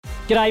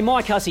G'day,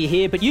 Mike Hussey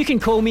here, but you can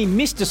call me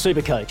Mr.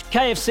 Supercoach.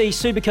 KFC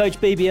Supercoach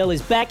BBL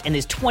is back and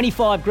there's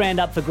 25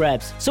 grand up for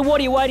grabs. So what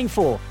are you waiting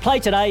for?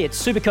 Play today at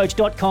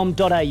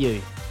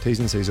supercoach.com.au. T's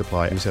and C's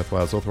apply. New South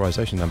Wales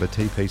authorisation number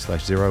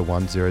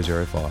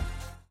TP/01005.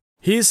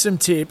 Here's some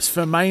tips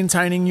for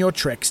maintaining your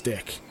Trex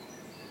deck.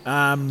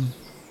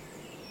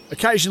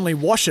 Occasionally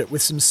wash it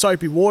with some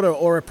soapy water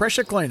or a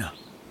pressure cleaner.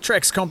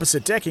 Trex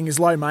composite decking is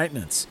low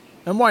maintenance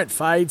and won't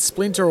fade,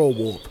 splinter or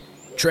warp.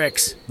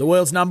 Trex, the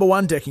world's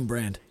 #1 decking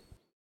brand.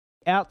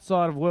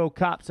 Outside of World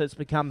Cups, it's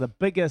become the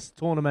biggest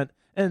tournament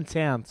in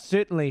town,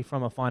 certainly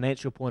from a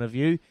financial point of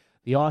view.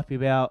 The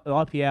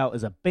IPL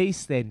is a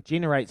beast that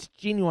generates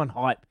genuine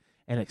hype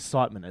and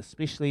excitement,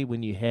 especially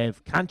when you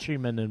have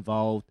countrymen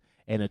involved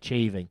and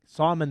achieving.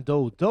 Simon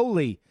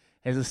Dooley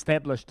has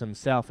established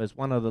himself as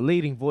one of the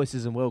leading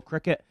voices in world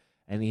cricket,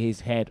 and he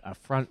has had a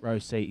front row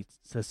seat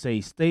to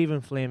see Stephen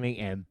Fleming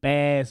and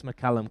Baz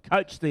McCullum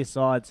coach their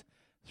sides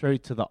through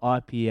to the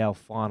IPL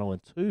final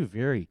in two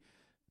very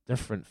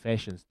different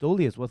fashions.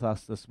 Dooley is with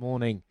us this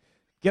morning.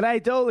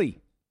 G'day,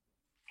 Dooley.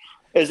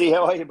 Izzy,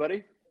 how are you,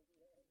 buddy?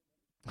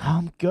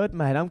 I'm good,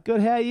 mate. I'm good.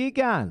 How are you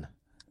going?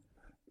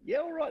 Yeah,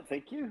 all right,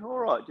 thank you. All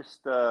right, just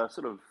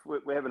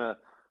we're having a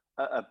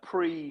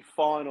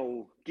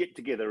pre-final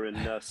get-together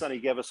in Sonny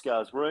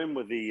Gavaskar's room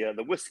with the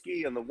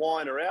whiskey and the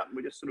wine are out, and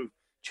we're just sort of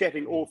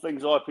chatting all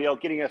things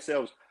IPL, getting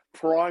ourselves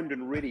primed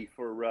and ready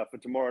for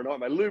tomorrow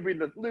night, mate.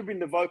 Lubing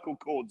the vocal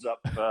cords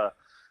up,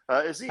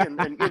 Izzy,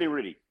 and getting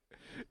ready.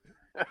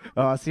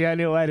 Oh, it's the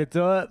only way to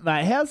do it,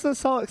 mate. How's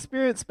this whole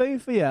experience been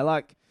for you?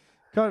 Like,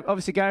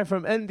 obviously going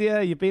from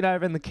India, you've been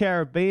over in the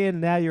Caribbean,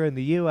 now you're in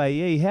the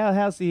UAE.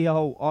 How's the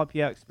whole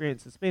IPL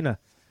experience? It's been a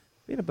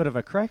bit of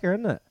a cracker,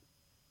 isn't it?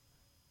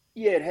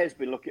 Yeah, it has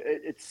been. Look,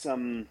 it's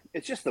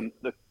just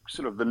the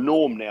sort of the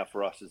norm now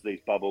for us is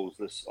these bubbles,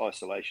 this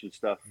isolation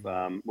stuff.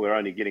 We're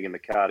only getting in the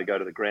car to go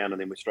to the ground,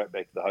 and then we're straight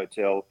back to the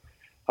hotel.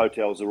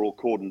 Hotels are all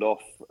cordoned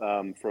off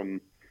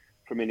from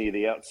any of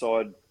the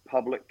outside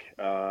public.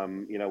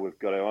 We've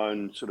got our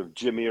own sort of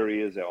gym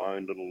areas, our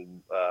own little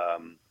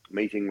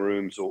meeting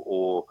rooms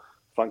or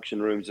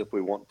function rooms if we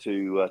want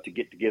to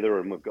get together,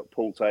 and we've got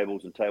pool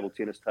tables and table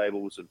tennis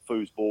tables and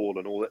foosball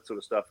and all that sort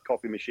of stuff,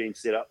 coffee machines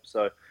set up.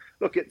 So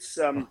look, it's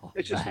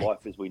just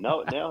life as we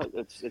know it now.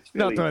 It's fairly,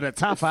 not doing it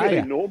tough, it's fairly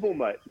are you? normal,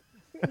 mate.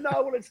 No,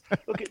 well, it's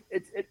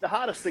the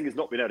hardest thing is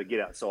not being able to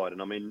get outside,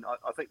 and I mean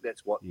I think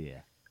that's what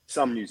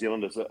some New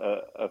Zealanders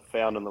are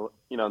found in the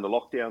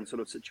lockdown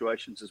sort of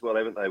situations as well,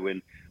 haven't they?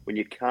 When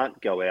you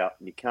can't go out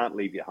and you can't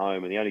leave your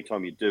home, and the only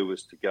time you do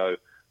is to go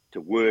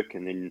to work,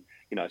 and then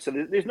so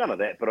there's none of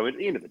that. But I mean, at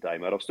the end of the day,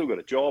 mate, I've still got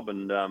a job,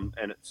 and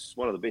it's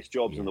one of the best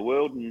jobs in the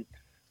world, and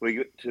we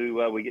get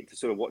to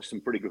sort of watch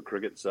some pretty good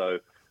cricket. So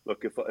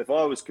look, if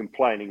I was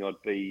complaining, I'd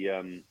be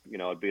in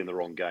the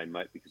wrong game,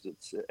 mate, because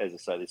it's, as I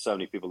say, there's so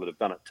many people that have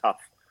done it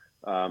tough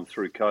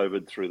through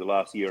COVID, through the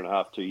last year and a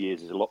half, 2 years.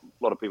 There's a lot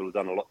of people have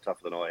done a lot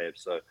tougher than I have,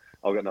 so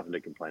I've got nothing to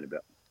complain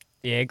about.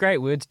 Yeah, great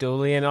words,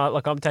 Dooley. And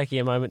I'm taking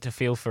a moment to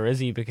feel for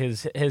Izzy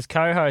because his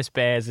co-host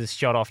Baz is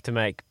shot off to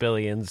make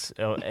billions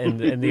in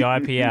the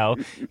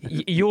IPL.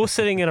 You're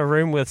sitting in a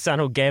room with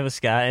Sunil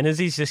Gavaskar, and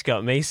Izzy's just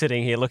got me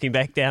sitting here looking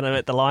back down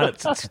at the line.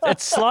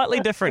 It's slightly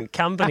different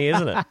company,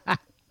 isn't it?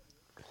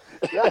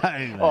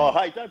 Oh,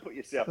 hey! Don't put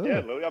yourself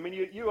down, Louis. I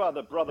mean, you are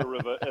the brother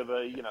of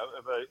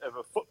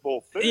a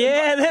football fan.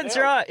 Yeah, that's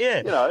now. right.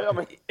 Yeah. I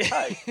mean,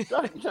 hey,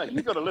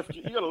 you got to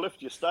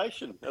lift your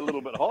station a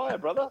little bit higher,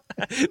 brother.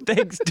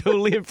 Thanks,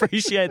 Dooley.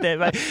 Appreciate that,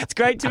 mate. It's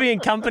great to be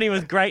in company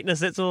with greatness.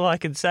 That's all I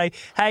can say.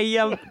 Hey,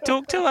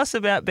 talk to us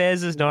about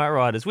Baz's Knight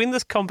Riders. When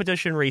this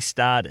competition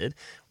restarted,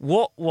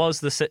 what was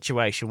the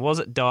situation? Was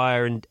it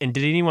dire, and did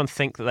anyone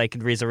think that they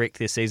could resurrect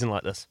their season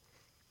like this?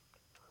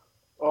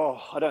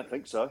 Oh, I don't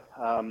think so.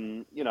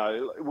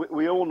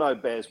 We all know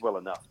Baz well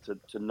enough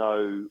to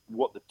know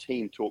what the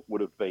team talk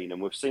would have been,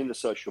 and we've seen the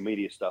social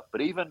media stuff.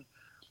 But even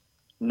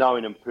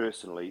knowing him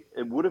personally,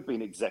 it would have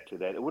been exactly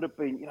that. It would have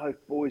been,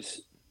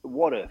 boys,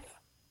 what if?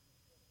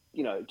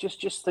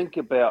 Just think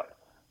about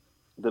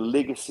the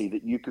legacy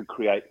that you could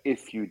create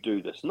if you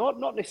do this.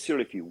 Not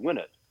necessarily if you win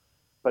it,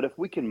 but if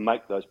we can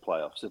make those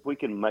playoffs, if we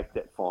can make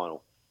that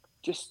final,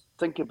 just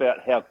think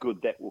about how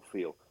good that will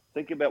feel.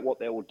 Think about what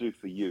that will do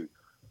for you.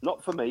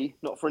 Not for me,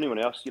 not for anyone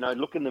else.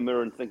 Look in the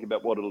mirror and think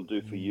about what it'll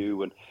do for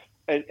you.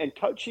 And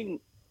coaching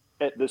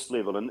at this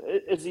level, and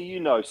as you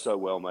know so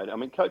well, mate, I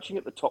mean, coaching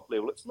at the top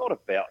level, it's not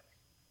about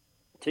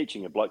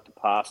teaching a bloke to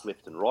pass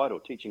left and right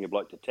or teaching a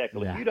bloke to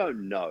tackle. If you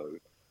don't know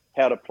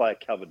how to play a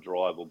covered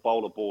drive or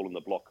bowl a ball in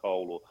the block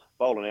hole or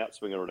bowl an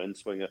outswinger or an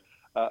in-swinger,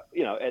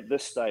 at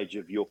this stage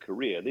of your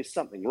career, there's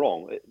something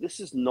wrong. This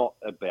is not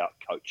about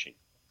coaching.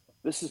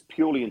 This is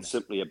purely and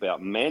simply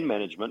about man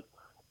management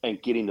and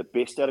getting the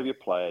best out of your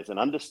players and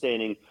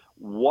understanding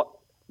what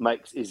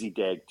makes Izzy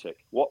Dag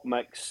tick, what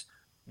makes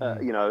a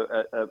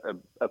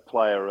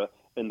player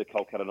in the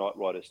Kolkata Knight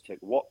Riders tick,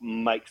 what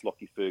makes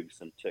Lockie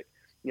Ferguson tick,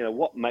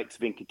 what makes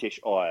Venkatesh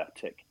Iyer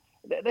tick.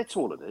 That's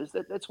all it is.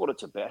 That's what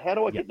it's about. How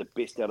do I get the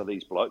best out of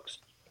these blokes?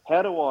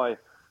 How do I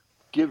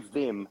give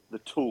them the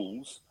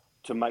tools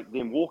to make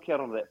them walk out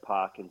onto that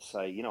park and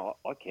say,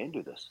 I can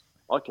do this.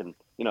 I can,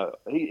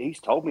 he's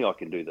told me I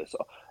can do this.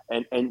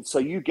 And so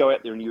you go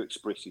out there and you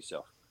express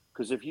yourself.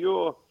 Because if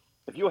you're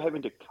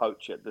having to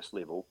coach at this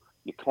level,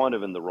 you're kind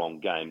of in the wrong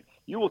game.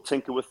 You will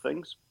tinker with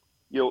things.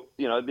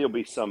 There'll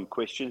be some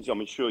questions.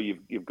 I'm sure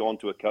you've gone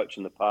to a coach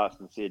in the past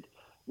and said,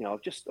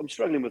 I'm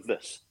struggling with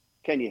this.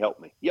 Can you help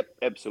me? Yep,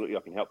 absolutely,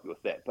 I can help you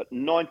with that. But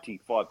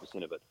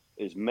 95% of it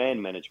is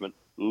man management,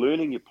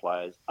 learning your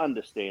players,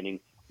 understanding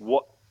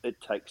what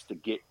it takes to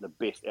get the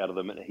best out of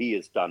them, and he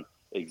has done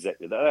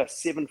exactly that. They're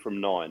 7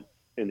 from 9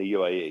 in the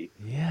UAE.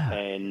 Yeah.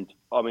 And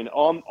I mean,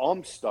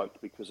 I'm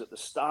stoked because at the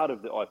start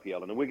of the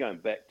IPL, and we're going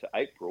back to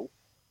April,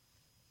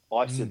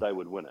 I said they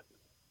would win it.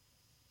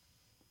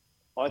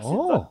 I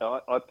said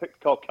I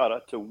picked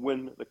Kolkata to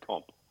win the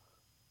comp.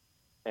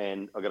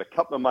 And I got a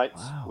couple of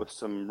mates with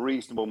some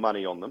reasonable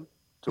money on them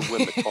to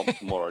win the comp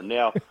tomorrow.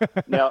 Now,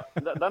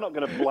 they're not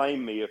going to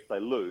blame me if they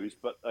lose,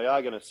 but they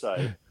are going to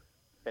say,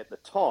 at the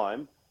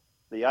time,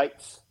 the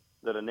 8s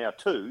that are now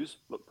 2s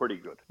look pretty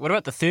good. What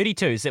about the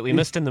 32s that we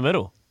missed in the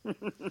middle?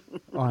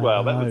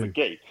 Well, that was the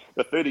key.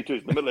 The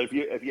 32s in the middle. If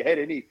you had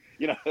any,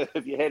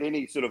 if you had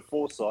any sort of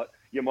foresight,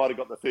 you might have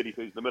got the 32s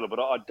in the middle. But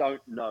I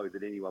don't know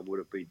that anyone would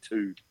have been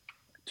too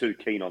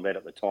keen on that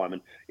at the time.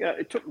 And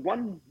it took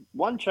one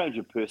change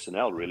of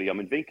personnel, really. I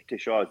mean,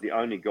 Venkatesh Iyer is the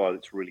only guy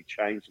that's really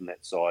changed on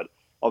that side.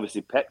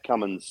 Obviously, Pat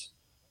Cummins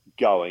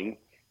going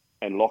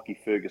and Lockie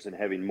Ferguson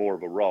having more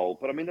of a role.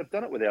 But, I mean, they've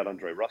done it without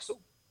Andre Russell.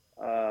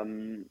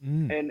 And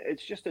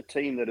it's just a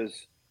team that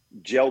has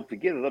gelled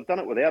together. They've done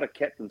it without a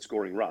captain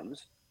scoring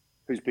runs,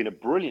 who's been a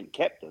brilliant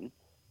captain.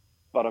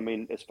 But, I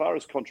mean, as far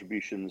as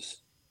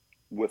contributions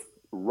with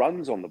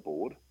runs on the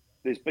board,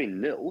 there's been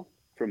nil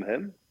from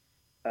him.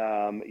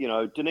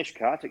 Dinesh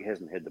Karthik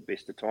hasn't had the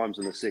best of times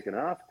in the second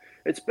half.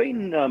 It's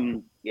been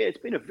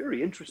a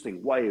very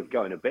interesting way of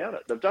going about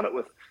it. They've done it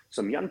with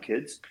some young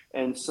kids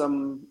and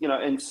some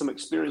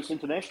experienced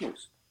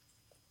internationals.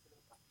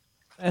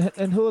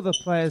 And who are the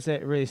players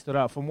that really stood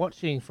out? From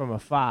watching from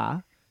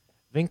afar,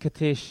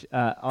 Venkatesh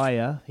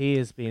Iyer, he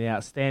has been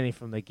outstanding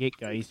from the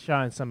get-go. He's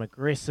shown some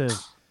aggressive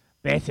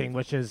batting,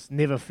 which is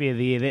never fair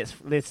the air.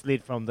 That's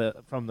led from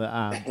the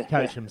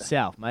coach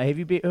himself, mate.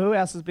 Who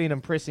else has been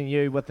impressing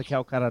you with the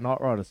Calcutta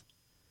Knight Riders?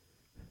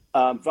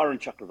 Varun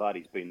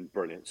Chakravarti's been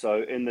brilliant.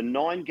 So in the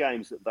 9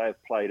 games that they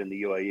have played in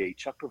the UAE,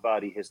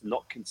 Chakravarti has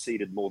not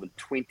conceded more than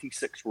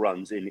 26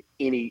 runs in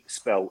any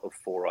spell of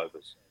 4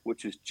 overs,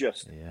 which is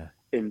just,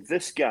 in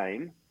this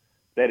game,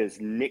 that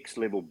is next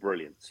level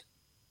brilliance.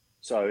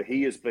 So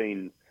he has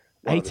been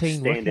one of the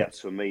standouts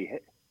for me.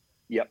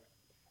 Yep.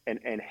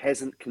 And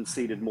hasn't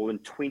conceded more than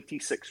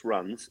 26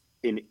 runs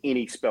in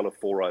any spell of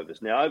 4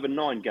 overs. Now, over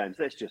 9 games,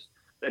 that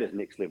is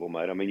next level,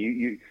 mate. I mean,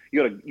 you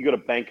got a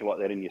banker like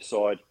that in your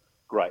side.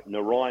 Great.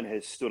 Narayan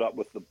has stood up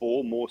with the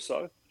ball more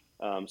so.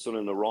 Sort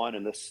of Narayan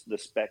in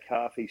this back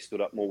half, he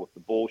stood up more with the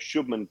ball.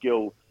 Shubman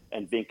Gill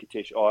and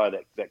Venkatesh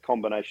Iyer, that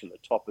combination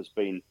at the top has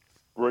been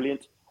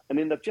brilliant. And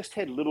then they've just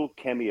had little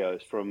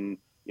cameos from,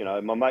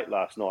 my mate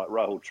last night,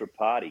 Rahul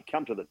Tripathi.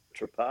 Come to the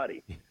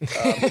Tripathi.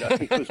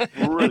 He was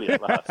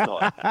brilliant last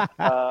night.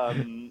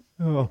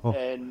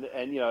 And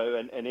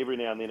every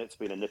now and then it's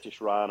been a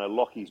Nitish Rana.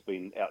 Lockie's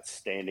been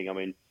outstanding. I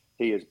mean,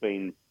 he has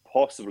been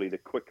possibly the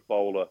quick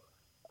bowler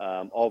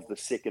of the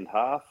second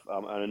half.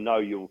 And I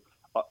know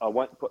I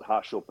won't put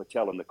Harshal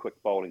Patel in the quick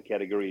bowling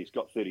category. He's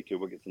got 32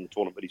 wickets in the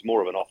tournament, but he's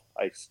more of an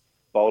off-pace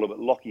bowler. But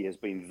Lockie has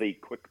been the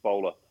quick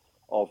bowler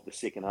of the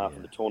second half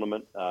of the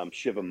tournament.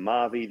 Shivam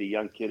Mavi, the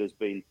young kid, has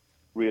been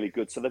really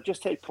good. So they've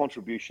just had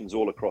contributions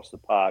all across the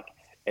park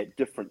at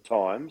different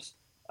times,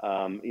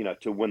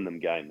 to win them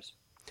games.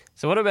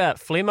 So what about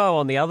Flemo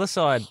on the other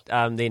side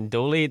then,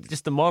 Dooley?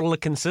 Just the model of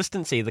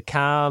consistency, the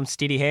calm,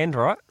 steady hand,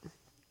 right?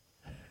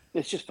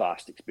 It's just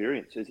vast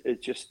experience.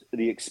 It's just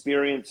the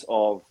experience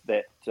of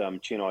that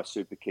Chennai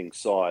Super Kings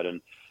side.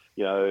 And,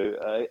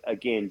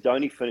 again,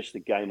 Dhoni finished the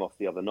game off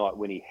the other night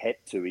when he had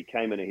to. He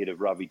came in ahead of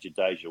Ravi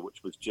Jadeja,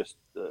 which was just,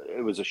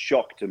 it was a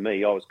shock to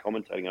me. I was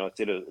commentating and I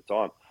said it at the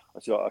time. I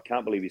said, I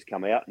can't believe he's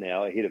come out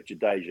now ahead of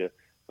Jadeja,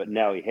 but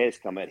now he has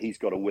come out. He's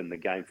got to win the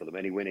game for them.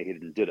 And he went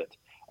ahead and did it.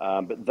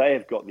 But they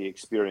have got the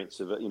experience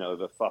of a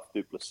Faf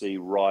du Plessis,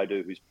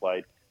 Raidu, who's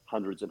played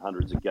hundreds and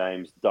hundreds of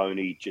games,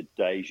 Dhoni,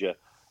 Jadeja.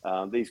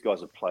 These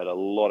guys have played a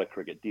lot of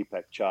cricket,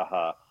 Deepak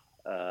Chahar.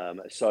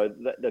 So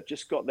they've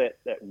just got that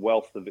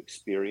wealth of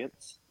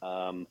experience,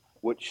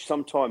 which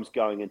sometimes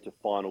going into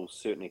finals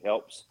certainly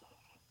helps.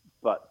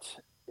 But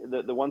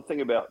the one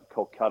thing about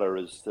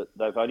Kolkata is that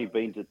they've only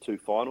been to 2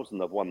 finals and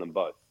they've won them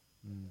both.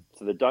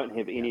 So they don't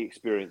have any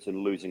experience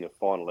in losing a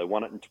final. They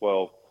won it in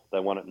 12, they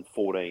won it in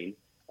 14,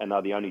 and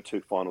they're the only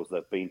 2 finals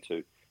they've been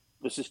to.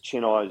 This is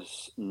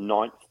Chennai's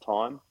 9th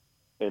time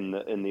in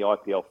the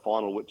IPL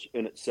final, which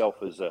in itself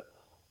is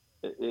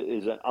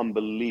an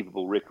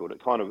unbelievable record.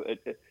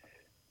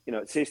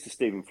 It says to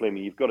Stephen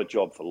Fleming, you've got a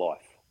job for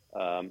life.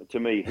 To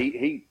me,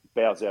 he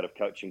bows out of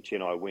coaching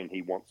Chennai when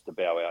he wants to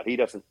bow out. He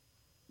doesn't.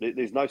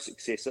 There's no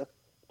successor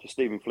to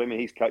Stephen Fleming.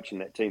 He's coaching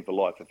that team for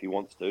life if he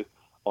wants to,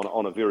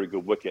 on a very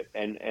good wicket,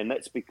 and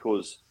that's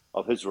because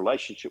of his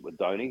relationship with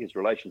Dhoni, his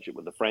relationship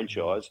with the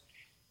franchise,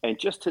 and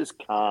just his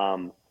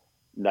calm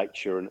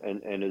nature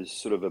and his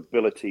sort of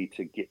ability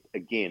to get,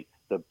 again,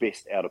 the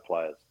best out of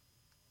players.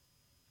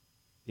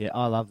 Yeah,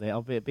 I love that.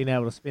 I've been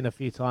able to spend a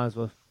few times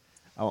with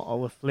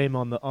Flem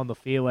on the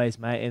fairways,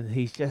 mate, and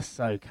he's just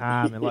so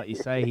calm. And like you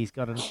say, he's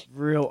got a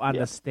real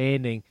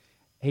understanding.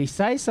 He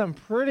says some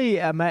pretty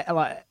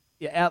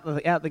out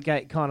the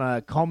gate kind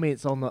of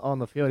comments on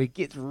the field. He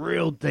gets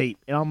real deep,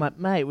 and I'm like,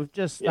 mate, we've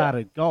just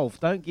started golf.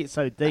 Don't get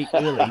so deep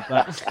early.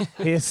 But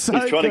he's so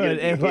he's trying good. to get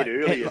into your head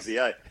early, is he?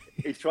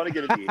 He's trying to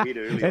get into your head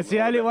early. It's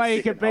the only way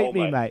he can beat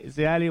me, mate. It's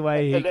the only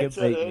way he can beat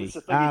me. That's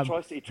the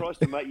thing. He tries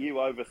to make you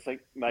overthink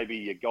maybe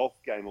your golf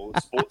game or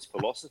sports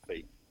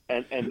philosophy.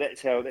 And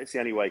that's the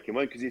only way he can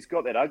win, because he's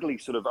got that ugly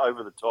sort of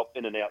over the top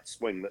in and out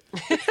swing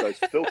that's those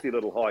filthy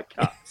little high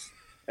cuts,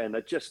 and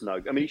they're just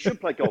no. I mean, he should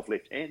play golf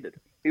left-handed.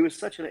 He was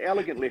such an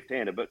elegant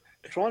left-hander, but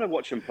trying to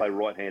watch him play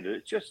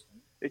right-handed,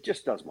 it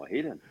just does my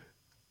head in.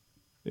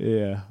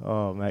 Yeah.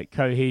 Oh, mate,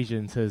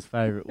 cohesion's his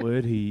favourite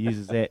word. He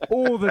uses that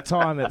all the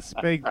time. It's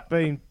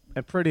been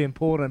a pretty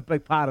important,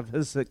 big part of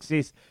his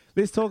success.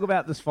 Let's talk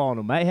about this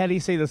final, mate. How do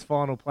you see this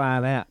final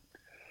playing out?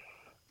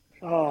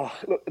 Oh,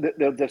 look,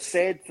 the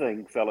sad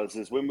thing, fellas,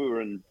 is when we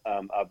were in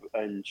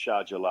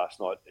Sharjah last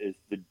night, is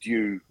the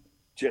dew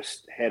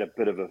just had a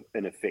bit of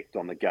an effect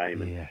on the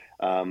game. Yeah.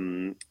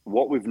 And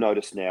what we've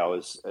noticed now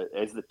is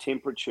as the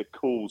temperature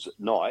cools at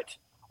night,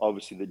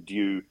 obviously the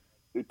dew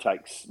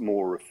takes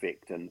more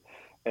effect. And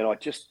I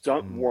just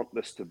don't want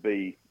this to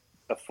be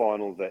a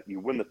final that you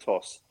win the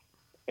toss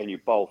and you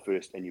bowl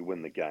first and you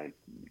win the game.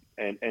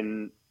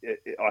 And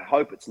I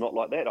hope it's not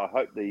like that. I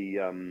hope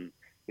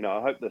I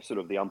hope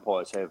the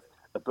umpires have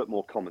a bit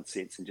more common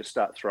sense and just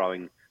start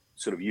throwing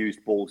sort of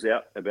used balls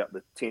out about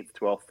the 10th,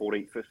 12th,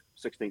 14th, 15th,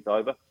 16th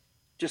over,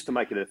 just to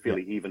make it a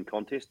fairly even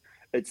contest.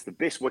 It's the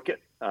best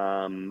wicket.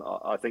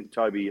 I think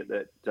Toby at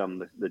the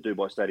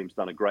Dubai Stadium's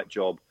done a great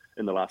job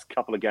in the last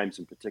couple of games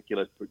in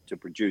particular to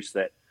produce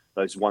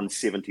those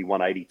 170,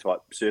 180 type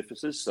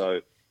surfaces.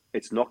 So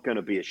it's not going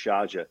to be a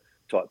Sharjah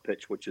type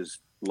pitch, which is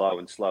low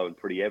and slow and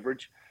pretty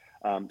average.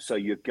 So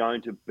you're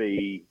going to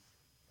be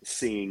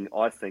seeing,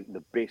 I think,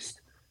 the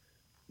best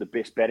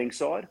batting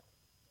side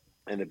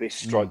and the best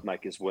stroke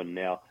makers win.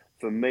 Now,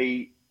 for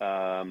me,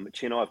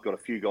 Chennai have got a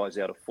few guys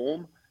out of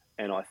form,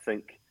 and I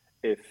think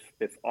if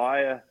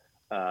Iyer,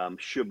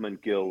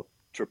 Shubman Gill,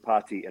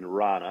 Tripathi, and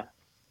Rana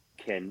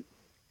can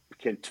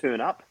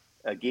turn up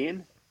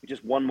again,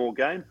 just one more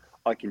game,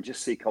 I can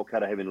just see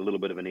Kolkata having a little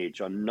bit of an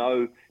edge. I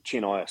know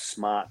Chennai are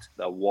smart,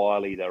 they're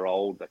wily, they're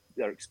old,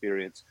 they're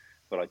experienced,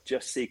 but I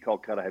just see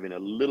Kolkata having a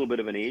little bit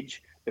of an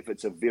edge if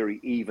it's a very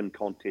even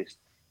contest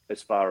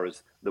as far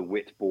as the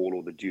wet ball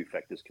or the dew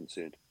factor is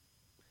concerned.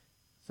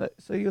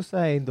 So you're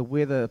saying the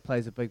weather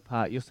plays a big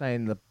part. You're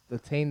saying the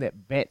team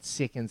that bats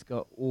second's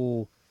got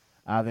all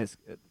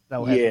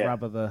they'll have to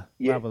rubber the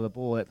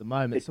ball at the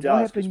moment. So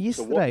what happened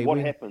yesterday? What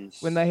happens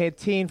when they had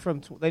 10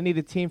 from they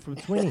needed 10 from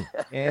 20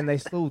 and they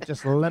still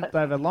just limped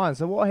over the line?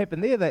 So what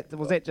happened there?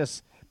 Was that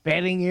just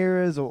batting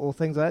errors or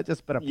things like that?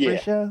 Just a bit of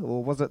pressure,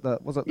 or was it the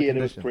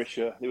conditions?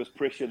 There was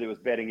pressure. There was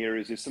batting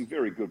errors. There's some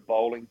very good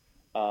bowling,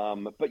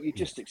 but you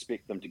just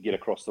expect them to get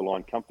across the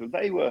line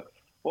comfortably. They were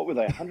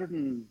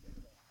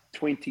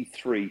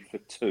 123 for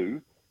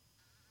 2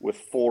 with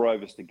 4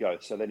 overs to go.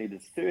 So they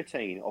needed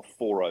 13 off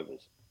 4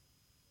 overs.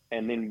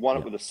 And then won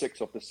it with a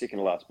 6 off the second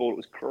to last ball. It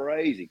was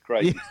crazy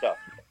stuff.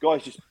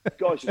 Guys just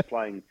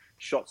playing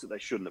shots that they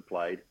shouldn't have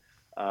played.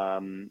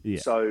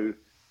 So,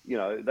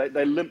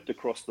 they limped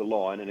across the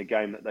line in a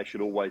game that they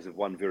should always have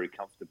won very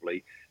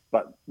comfortably.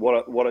 But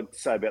what I'd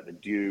say about the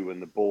dew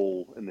and the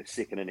ball in the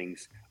second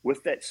innings,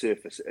 with that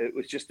surface, it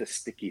was just a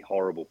sticky,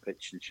 horrible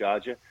pitch in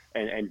Sharjah.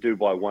 And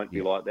Dubai won't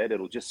be like that.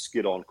 It'll just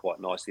skid on quite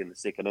nicely in the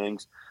second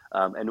innings.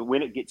 And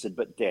when it gets a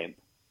bit damp,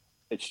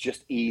 it's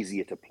just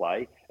easier to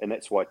play. And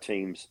that's why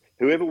teams,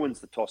 whoever wins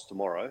the toss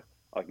tomorrow,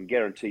 I can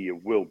guarantee you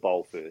will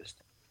bowl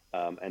first.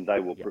 And they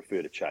will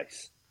prefer to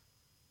chase.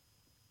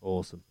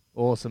 Awesome.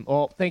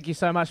 Oh, thank you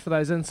so much for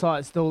those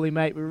insights, Dooley,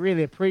 mate. We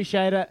really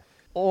appreciate it.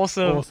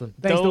 Awesome.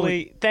 Thanks,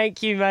 Dooley.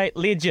 Thank you, mate.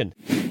 Legend.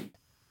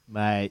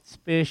 Mate,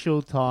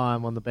 special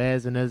time on the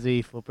Baz and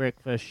Izzy for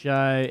breakfast show,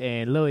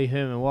 and Louis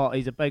Herman Watt,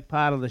 he's a big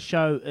part of the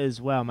show as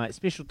well, mate.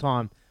 Special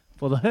time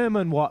for the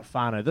Herman Watt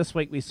whānau. This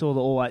week we saw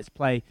the All Whites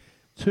play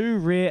 2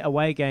 rare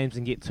away games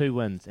and get 2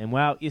 wins. And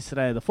well,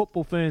 yesterday the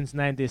Football Ferns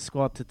named their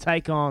squad to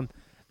take on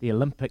the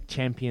Olympic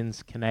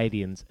champions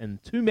Canadians in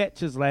 2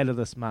 matches later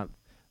this month.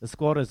 The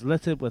squad is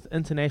littered with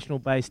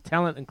international-based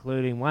talent,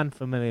 including one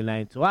familiar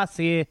name to us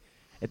here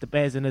at the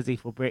Baz and Izzy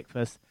for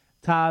breakfast,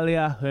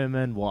 Talia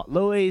Herman Watt,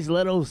 Louis'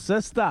 little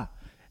sister.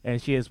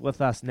 And she is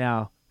with us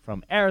now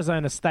from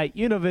Arizona State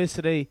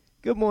University.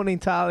 Good morning,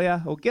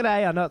 Talia. Or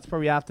g'day, I know it's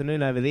probably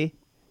afternoon over there.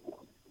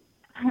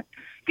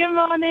 Good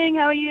morning,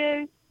 how are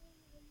you?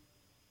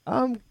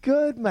 I'm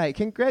good, mate.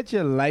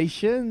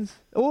 Congratulations.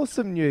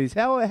 Awesome news.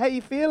 How are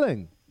you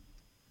feeling?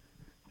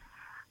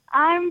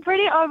 I'm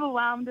pretty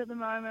overwhelmed at the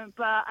moment,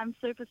 but I'm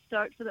super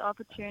stoked for the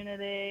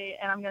opportunity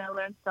and I'm going to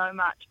learn so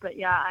much. But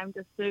yeah, I'm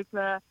just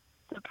super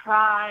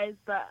surprised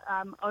but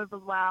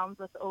overwhelmed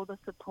with all the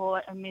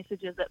support and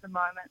messages at the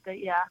moment. But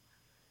yeah.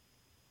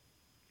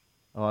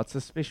 Oh, it's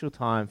a special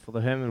time for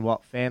the Herman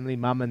Watt family,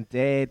 mum and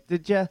dad.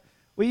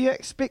 Were you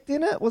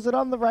expecting it? Was it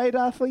on the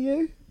radar for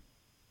you?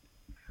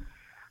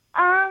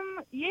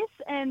 Yes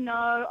and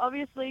no.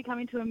 Obviously,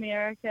 coming to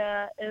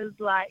America is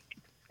like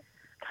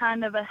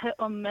kind of a hit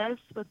or miss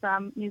with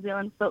New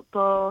Zealand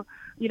football.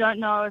 You don't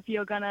know if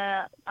you're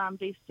gonna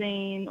be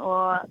seen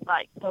or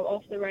like go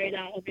off the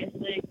radar,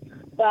 obviously.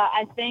 But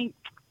I think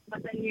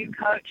with a new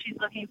coach, he's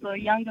looking for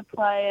younger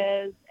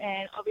players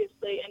and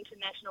obviously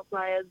international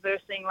players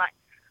versus like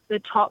the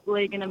top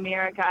league in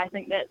America. I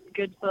think that's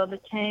good for the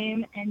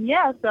team. And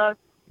yeah, so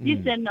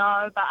yes and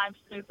no, but I'm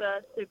super,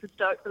 super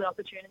stoked for the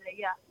opportunity.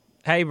 Yeah.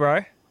 Hey,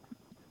 bro.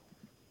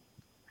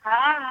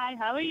 Hi,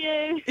 how are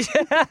you?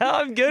 Yeah,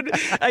 I'm good.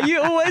 Are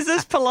you always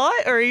this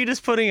polite, or are you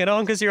just putting it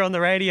on because you're on the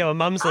radio and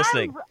Mum's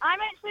listening? I'm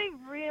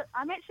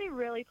actually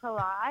really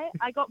polite.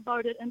 I got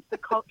voted into the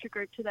culture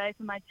group today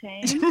for my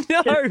team.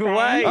 No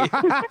way.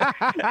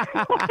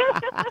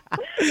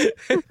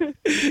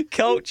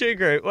 Culture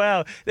group.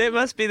 Wow, that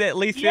must be that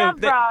Leithfield. Yeah,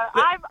 bro.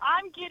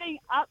 I'm getting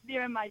up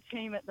there in my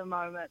team at the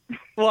moment.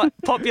 What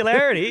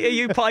popularity? Are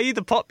you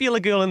the popular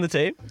girl in the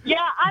team?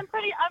 Yeah, I'm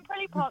pretty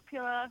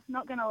popular.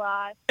 Not gonna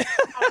lie.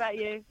 How about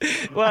you?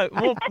 Well,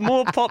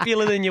 more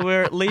popular than you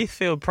were at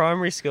Leithfield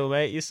Primary School,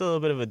 mate. You're still a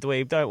bit of a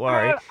dweeb. Don't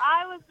worry. Bro,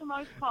 I was the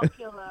most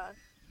popular.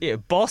 Yeah,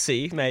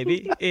 bossy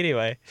maybe.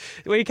 Anyway,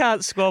 we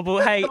can't squabble.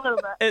 Hey,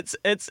 it's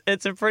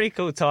a pretty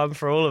cool time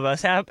for all of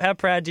us. How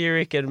proud do you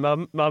reckon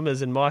Mum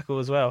is and Michael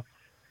as well?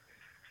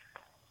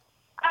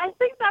 I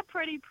think they're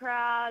pretty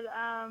proud.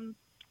 I'm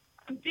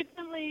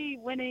definitely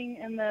winning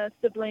in the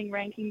sibling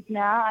rankings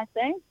now, I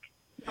think.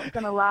 Not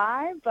gonna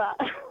lie, but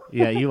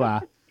Yeah, you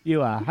are.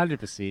 You are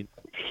 100%.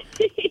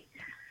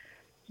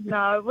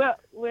 No,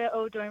 we're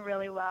all doing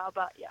really well,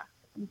 but yeah,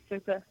 I'm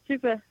super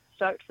super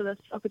stoked for this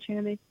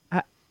opportunity.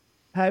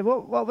 Hey,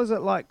 what was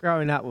it like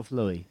growing up with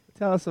Louis?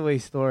 Tell us a wee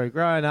story.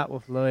 Growing up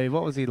with Louis,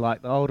 what was he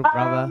like? The older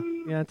brother.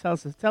 Tell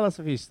us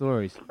a few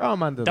stories. Throw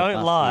him under the bus.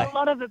 Don't lie. A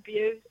lot of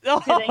abuse.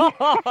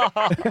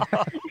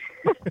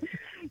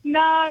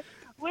 No,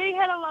 we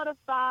had a lot of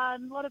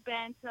fun, a lot of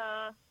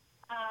banter.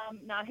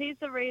 No, he's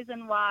the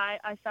reason why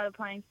I started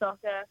playing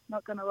soccer,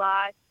 not going to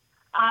lie.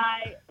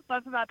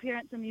 Both of our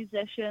parents are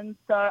musicians,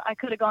 so I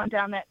could have gone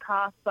down that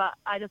path, but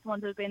I just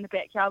wanted to be in the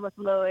backyard with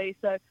Louis,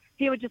 so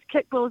he would just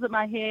kick balls at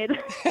my head,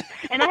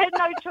 and I had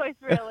no choice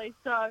really,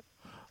 so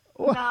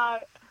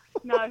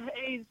no,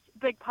 he's a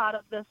big part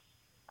of this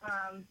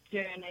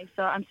journey,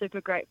 so I'm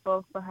super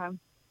grateful for him.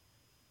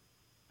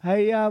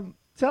 Hey,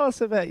 tell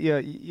us about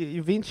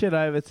you ventured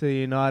over to the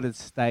United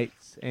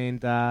States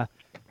and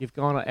you've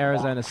gone to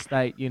Arizona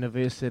State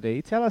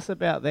University. Tell us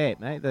about that,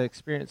 mate, the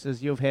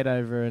experiences you've had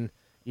over in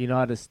the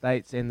United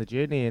States and the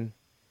journey,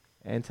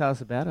 and tell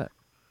us about it.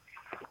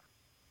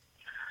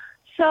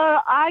 So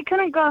I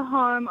couldn't go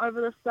home over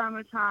the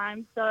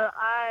summertime, so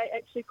I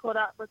actually caught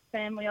up with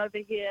family over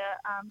here.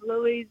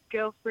 Louis'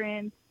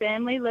 girlfriend's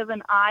family live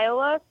in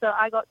Iowa, so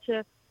I got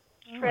to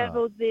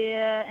travel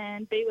there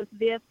and be with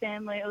their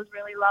family. It was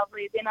really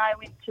lovely. Then I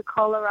went to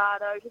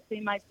Colorado to see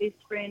my best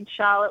friend,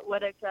 Charlotte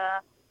Whitaker.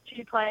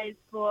 She plays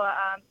for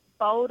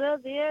Boulder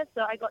there,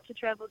 so I got to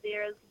travel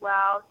there as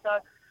well. So,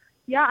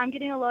 yeah, I'm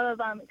getting a lot of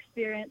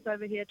experience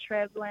over here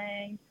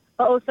traveling.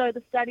 But also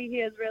the study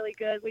here is really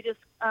good. We just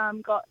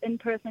got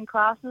in-person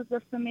classes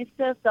this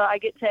semester, so I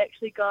get to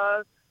actually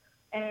go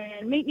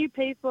and meet new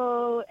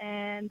people.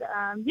 And,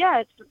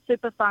 it's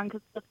super fun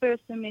because the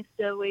first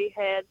semester we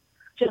had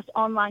just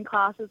online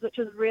classes, which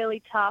was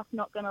really tough,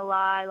 not going to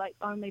lie, like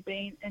only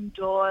being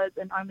indoors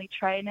and only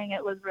training.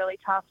 It was really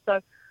tough. So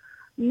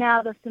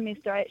now this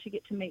semester I actually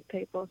get to meet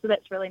people, so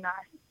that's really nice.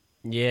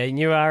 Yeah, and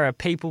you are a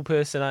people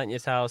person, aren't you,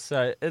 Tal?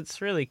 So it's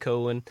really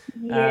cool. And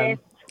Yes.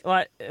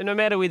 no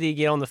matter whether you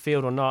get on the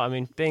field or not, I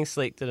mean, being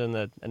selected in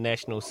the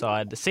national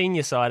side, the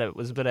senior side, it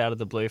was a bit out of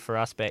the blue for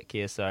us back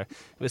here. So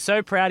we're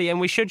so proud of you. And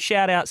we should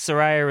shout out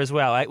Soraya as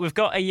well. We've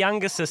got a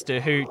younger sister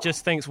who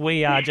just thinks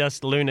we are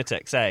just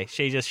lunatics, eh?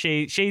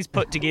 She's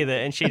put together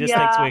and she just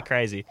thinks we're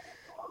crazy.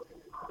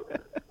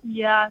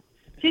 Yeah,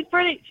 she's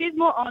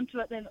more onto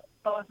it than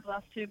both of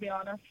us, to be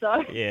honest.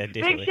 So yeah,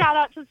 definitely. Big shout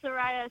out to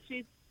Soraya.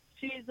 She's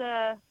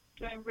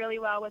doing really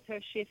well with her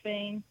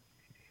chefing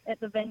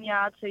at the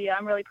vineyard. So yeah,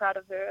 I'm really proud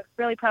of her.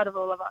 Really proud of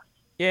all of us.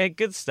 Yeah,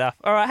 good stuff.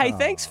 All right, hey,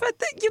 thanks for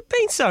that. You've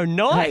been so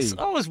nice. Hey.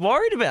 I was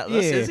worried about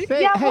this, Izzy.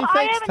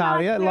 Thanks,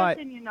 Talia. I am a nice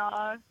person, you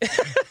know.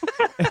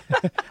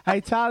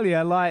 Hey,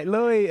 Talia,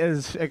 Louis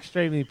is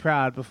extremely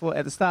proud.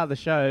 At the start of the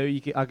show,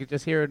 I could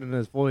just hear it in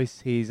his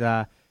voice. He's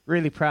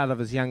really proud of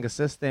his younger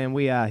sister, and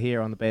we are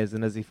here on the Baz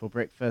and Izzy for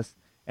breakfast.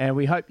 And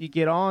we hope you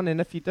get on, and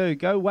if you do,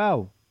 go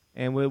well.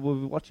 And we'll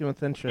be watching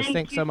with interest.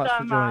 Thanks so much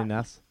for joining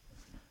us.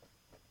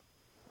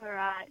 All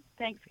right.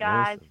 Thanks,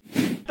 guys.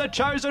 The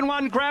Chosen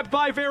One grabbed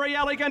by Very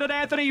Elegant and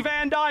Anthony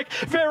Van Dyke.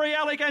 Very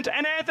Elegant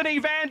and Anthony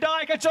Van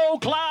Dyke. It's all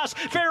class.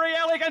 Very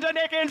Elegant a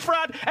neck in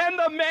front, and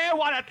the mare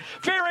won it.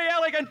 Very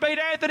Elegant beat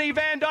Anthony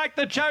Van Dyke,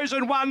 the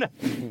Chosen One.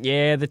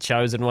 Yeah, the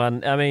Chosen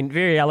One. I mean,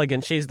 Very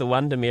Elegant, she's the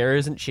wonder mare,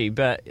 isn't she?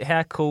 But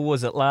how cool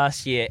was it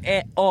last year?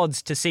 At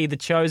odds to see the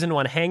Chosen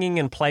One hanging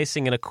and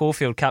placing in a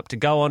Caulfield Cup to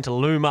go on to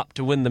loom up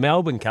to win the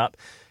Melbourne Cup.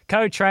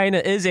 Co-trainer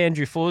is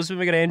Andrew Forsman.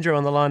 We've got Andrew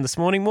on the line this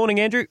morning. Morning,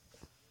 Andrew.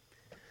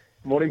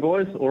 Morning,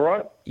 boys. All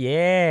right?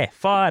 Yeah,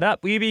 fired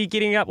up. Will you be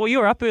getting up? Well,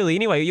 you're up early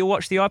anyway. You'll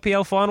watch the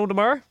IPL final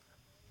tomorrow?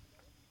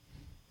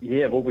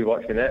 Yeah, we'll be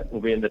watching that. We'll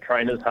be in the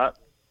trainer's hut.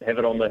 Have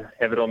it on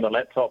the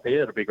laptop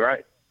here. It'll be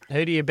great.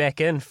 Who do you back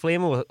in,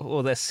 Flem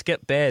or the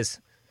Skip Baz?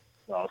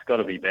 Oh, it's got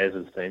to be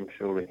Baz's team,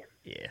 surely.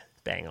 Yeah,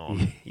 bang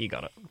on. You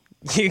got it.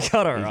 You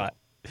got it right.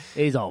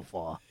 He's on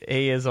fire.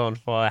 He is on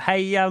fire.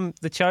 Hey,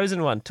 the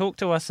Chosen One, talk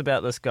to us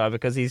about this guy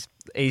because he's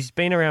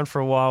been around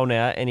for a while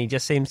now and he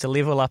just seems to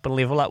level up and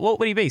level up. What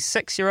would he be?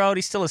 6-year-old?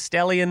 He's still a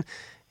stallion.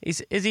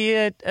 Is he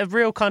a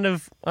real kind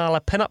of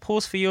like pin-up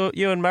horse for you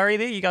and Murray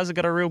there? You guys have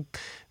got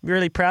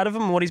really proud of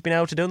him and what he's been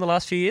able to do in the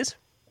last few years?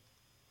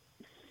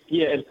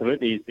 Yeah,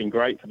 absolutely. He's been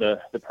great for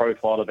the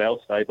profile of our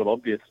stable,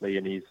 obviously,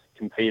 and he's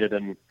competed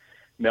in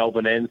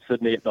Melbourne and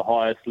Sydney at the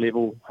highest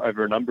level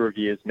over a number of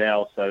years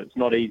now, so it's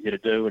not easy to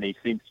do, and he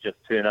seems to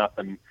just turn up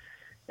and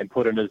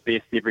put in his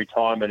best every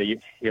time, and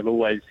he'll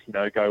always,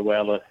 go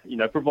well,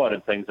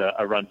 provided things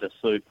are run to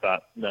suit,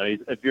 but no, he's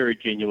a very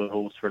genuine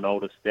horse for an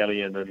older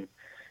stallion, and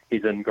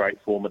he's in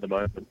great form at the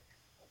moment.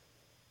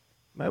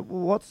 Mate,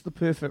 what's the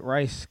perfect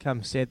race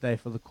come Saturday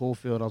for the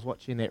Caulfield? I was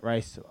watching that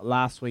race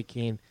last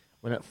weekend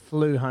when it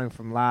flew home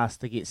from last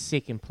to get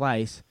second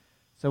place.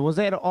 So was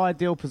that an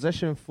ideal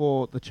position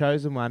for the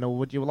Chosen One, or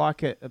would you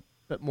like it a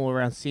bit more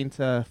around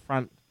centre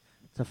front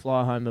to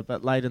fly home a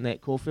bit late in that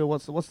Caulfield?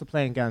 What's the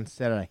plan going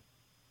Saturday?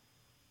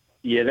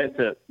 Yeah, that's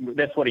it.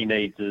 That's what he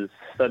needs.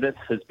 That's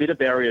his better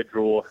barrier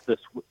draw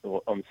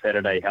on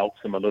Saturday helps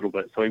him a little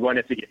bit, so he won't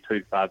have to get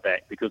too far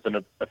back because in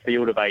a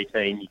field of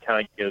 18, you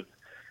can't give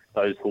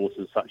those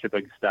horses such a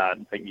big start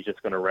and think you're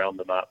just going to round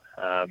them up.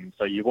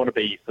 So you want to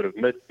be sort of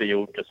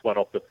midfield, just one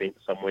off the fence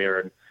somewhere,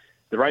 and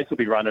the race will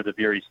be run at a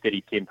very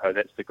steady tempo.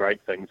 That's the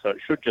great thing. So it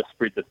should just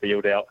spread the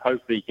field out.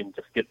 Hopefully he can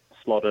just get the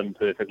slot in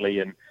perfectly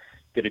and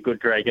get a good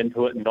drag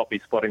into it and not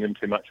be spotting him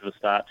too much of a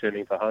start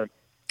turning for home.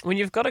 When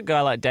you've got a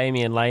guy like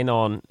Damian Lane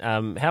on,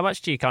 how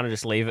much do you kind of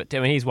just leave it to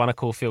him? I mean, he's won a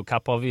Caulfield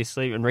Cup,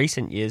 obviously, in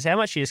recent years. How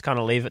much do you just kind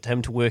of leave it to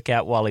him to work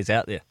out while he's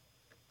out there?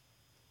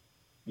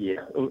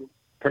 Yeah,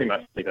 pretty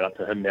much leave it up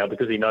to him now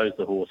because he knows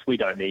the horse.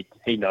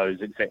 He knows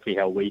exactly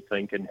how we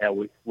think and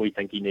how we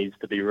think he needs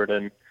to be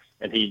ridden.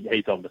 And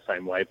he's on the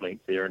same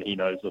wavelength there, and he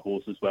knows the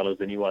horse as well as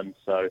anyone.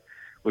 So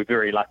we're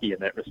very lucky in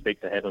that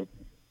respect to have him.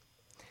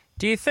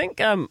 Do you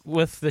think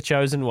with the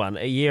Chosen One,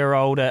 a year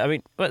older, I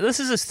mean, this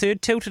is his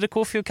third tilt at a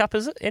Caulfield Cup,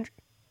 is it, Andrew?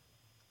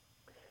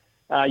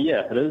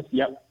 Yeah, it is.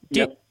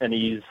 Yep. And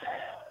he's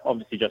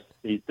obviously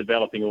he's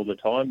developing all the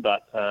time.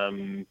 But,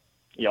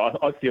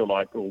 I feel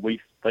like, or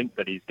we think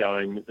that he's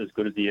going as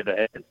good as he ever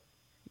has.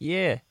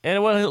 Yeah,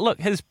 and well, look,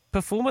 his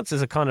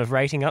performances are kind of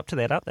rating up to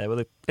that, aren't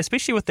they?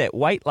 Especially with that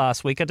weight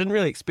last week. I didn't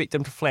really expect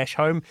him to flash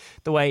home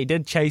the way he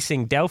did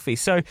chasing Delphi.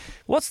 So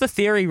what's the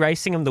theory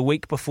racing him the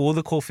week before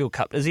the Caulfield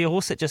Cup? Is he a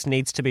horse that just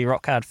needs to be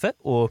rock hard fit,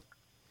 or...?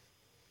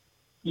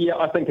 Yeah,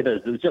 I think it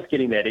is. It was just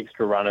getting that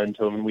extra run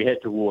into him, and we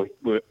had to work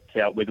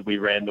out whether we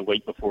ran the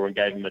week before and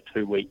gave him a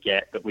 2-week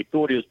gap, but we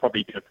thought he was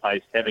probably better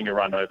placed having a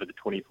run over the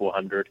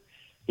 2400.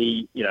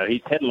 He's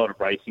had a lot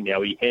of racing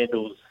now. He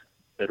handles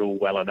it all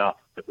well enough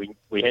that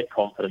we had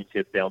confidence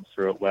he'd bounce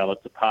through it well.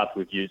 It's a path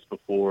we've used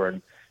before,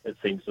 and it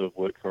seems to have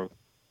worked for him.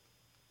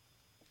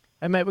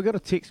 Hey, mate, we've got a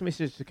text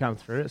message to come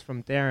through. It's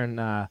from Darren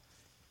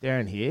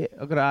here.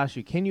 I've got to ask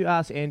you, can you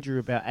ask Andrew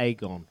about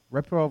Agon?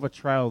 Ripper of a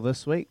trail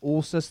this week.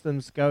 All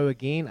systems go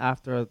again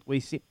after a wee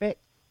setback?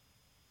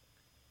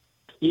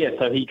 Yeah,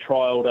 so he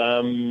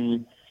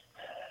trialled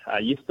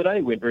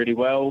yesterday, went really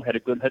well, had a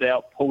good hit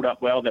out, pulled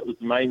up well. That was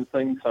the main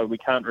thing, so we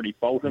can't really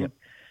fault him. Yep.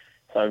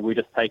 So we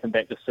just take him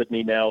back to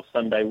Sydney now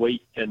Sunday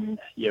week and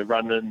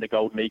run in the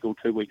Golden Eagle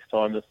 2 weeks'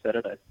 time this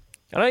Saturday.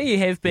 I know you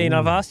have been.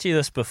 I've asked you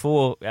this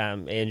before,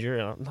 Andrew.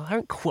 And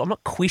I'm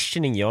not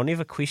questioning you. I'll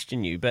never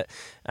question you. But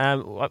I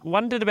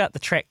wondered about the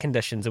track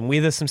conditions and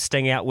whether some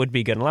sting out would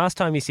be good. And last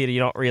time you said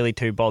you're not really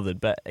too bothered.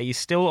 But are you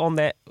still on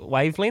that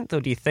wavelength, or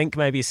do you think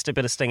maybe a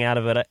bit of sting out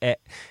of it at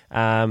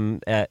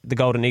the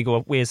Golden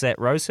Eagle? Where's that?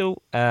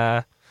 Rosehill,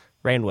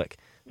 Randwick.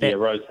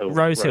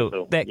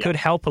 Rosehill. That could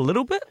help a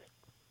little bit.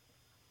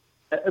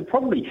 It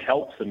probably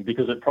helps him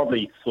because it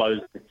probably slows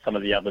some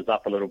of the others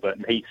up a little bit,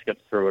 and he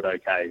skips through it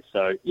okay.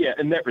 So, yeah,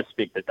 in that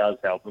respect, it does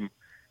help him.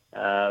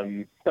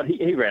 But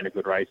he ran a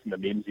good race in the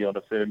Memsie on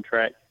a firm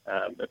track.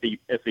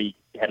 If he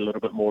had a little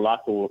bit more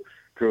luck or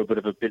drew a bit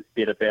of a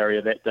better barrier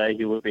that day,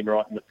 he would have been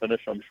right in the finish,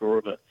 I'm sure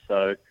of it.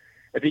 So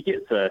if he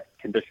gets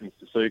conditions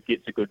to suit,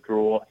 gets a good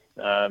draw,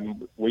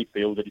 we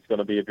feel that he's going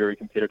to be a very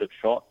competitive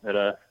shot at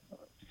a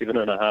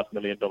 $7.5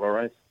 million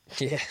race.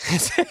 Yeah,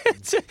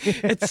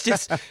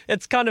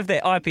 it's kind of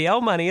that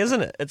IPL money,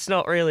 isn't it? It's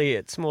not really.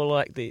 It's more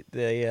like the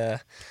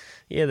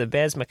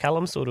Baz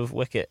McCullum sort of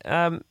wicket.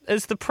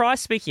 Is the price,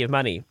 speaking of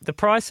money, the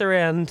price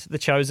around the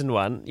Chosen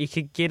One, you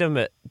could get him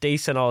at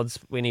decent odds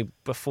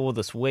before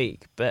this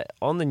week, but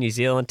on the New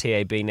Zealand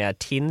TAB now,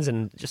 10s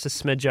and just a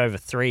smidge over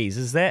 3s.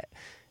 Is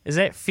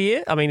that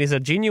fair? I mean, there's a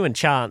genuine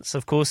chance,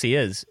 of course he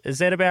is. Is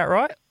that about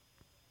right?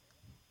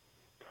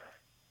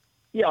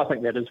 Yeah, I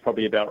think that is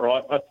probably about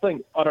right. I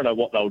don't know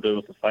what they'll do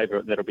with the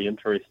favourite. That'll be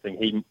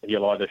interesting.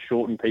 He'll either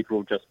shorten people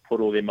or just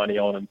put all their money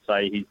on and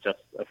say he's just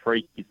a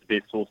freak, he's the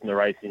best horse in the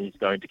race and he's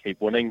going to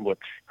keep winning, which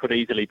could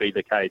easily be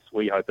the case.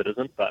 We hope it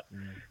isn't. But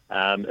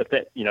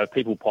if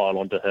people pile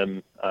onto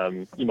him,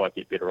 you might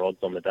get better odds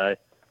on the day.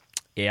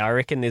 Yeah, I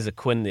reckon there's a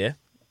Quinn there.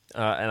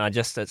 And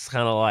it's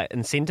kind of like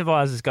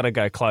Incentivize has got to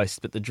go close,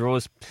 but the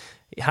draw's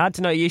hard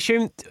to know. You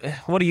assume,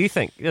 what do you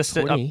think? Just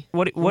 20.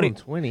 What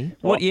 20?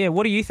 What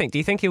do you think? Do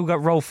you think he'll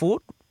roll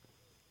forward?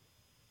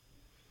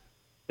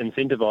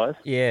 Incentivize?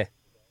 Yeah.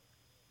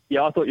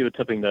 Yeah, I thought you were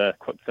tipping the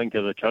quick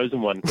thinker, the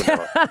Chosen One.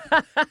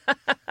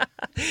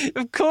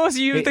 Of course,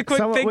 the quick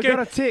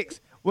thinker.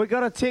 We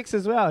got a text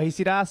as well. He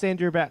said, "Ask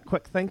Andrew about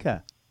quick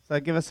thinker." So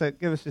give us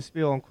a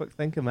spiel on quick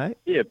thinker, mate.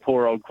 Yeah,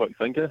 poor old quick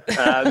thinker.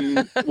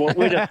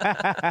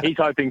 He's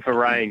hoping for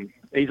rain.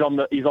 He's on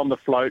the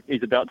float.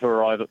 He's about to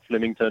arrive at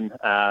Flemington.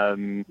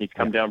 He's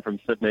come down from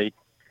Sydney,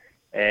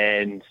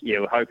 and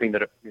we're hoping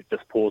that it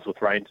just pours with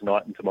rain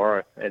tonight and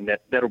tomorrow, and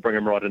that'll bring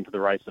him right into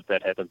the race if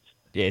that happens.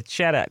 Yeah,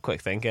 shout out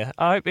quick thinker.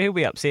 I hope he'll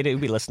be upset. He'll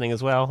be listening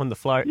as well on the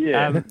float.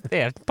 Yeah,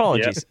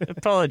 apologies,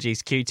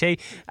 apologies, QT.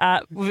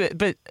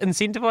 But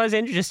Incentivize,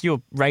 Andrew, just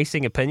your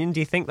racing opinion. Do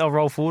you think they'll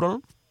roll forward on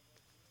him?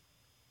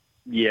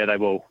 Yeah, they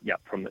will. Yeah,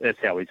 that's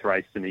how he's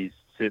raced, and he's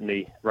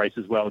certainly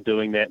races well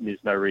doing that, and there's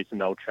no reason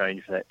they'll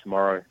change that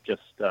tomorrow.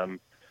 Just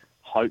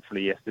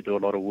hopefully he has to do a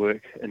lot of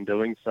work in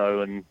doing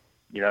so, and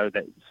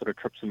that sort of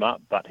trips him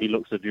up. But he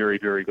looks a very,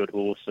 very good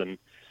horse, and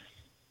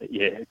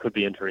it could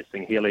be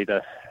interesting. He'll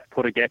either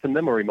put a gap in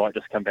them, or he might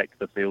just come back to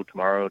the field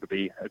tomorrow. It'll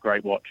be a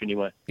great watch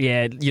anyway.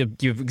 Yeah, you're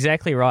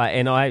exactly right,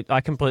 and I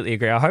completely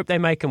agree. I hope they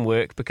make him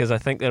work, because I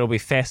think that'll be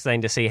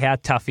fascinating to see how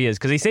tough he is,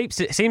 because he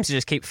seems to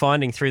just keep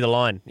finding through the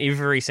line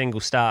every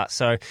single start.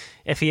 So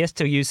if he has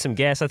to use some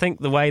gas, I think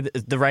the way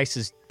that the race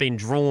has been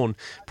drawn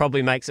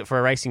probably makes it for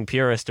a racing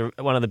purist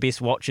one of the best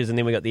watches, and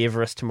then we got the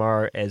Everest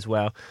tomorrow as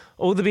well.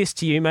 All the best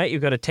to you, mate.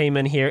 You've got a team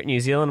in here at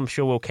New Zealand. I'm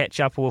sure we'll catch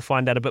up, or we'll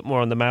find out a bit more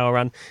on the mail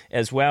run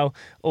as well.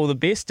 All the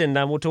best, and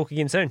we'll talk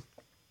again soon.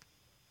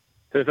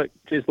 Perfect.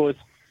 Cheers, boys.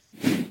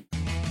 And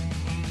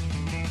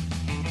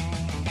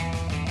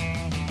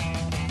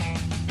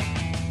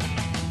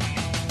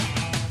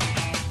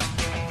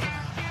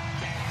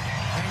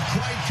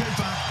Quade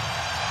Cooper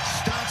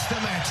starts the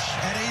match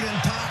at Eden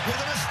Park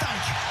with a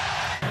mistake.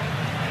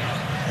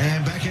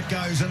 And back it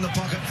goes in the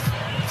pocket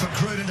for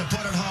Cruden to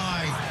put it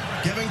high.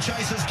 Giving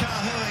chases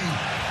Kahui.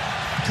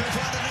 Cooper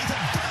underneath it,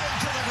 bang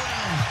to the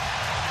ground.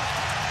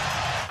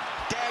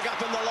 Dag up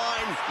in the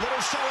line.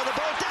 Little show of the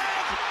ball. Dag!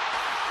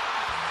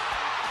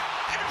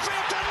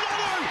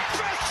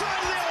 First try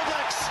to the All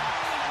Blacks.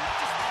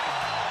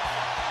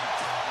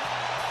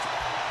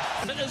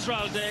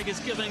 Israel Dag is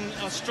giving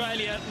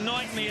Australia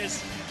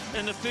nightmares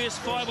in the first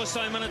 5 or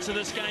so minutes of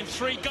this game.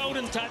 3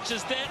 golden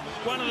touches. That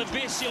one of the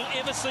best you'll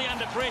ever see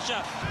under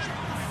pressure.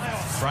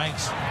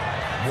 Franks,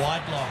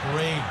 Whitelock,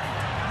 Reed.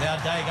 Now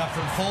Dag up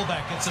from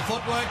fullback. It's the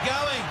footwork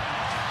going.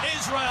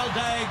 Israel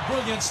Dag,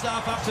 brilliant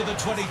stuff up to the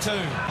 22.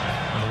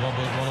 And the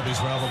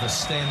Wallabies were able to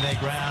stand their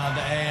ground,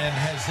 and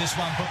has this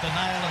one put the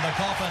nail in the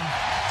coffin?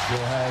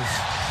 Sure has.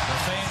 The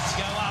fans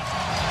go up.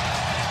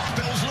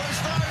 Bill's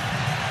loose though.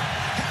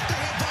 Had to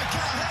hit by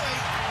Kahui.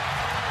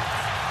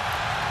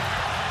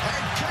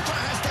 And Cooper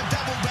has to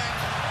double back.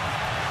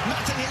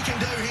 Nothing he can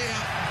do here.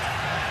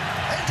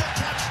 Into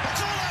touch.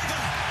 It's all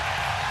over.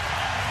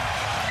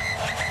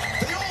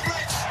 The All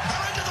Blacks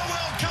are into the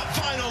World Cup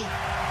final.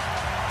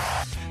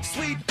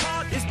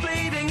 Sweetheart is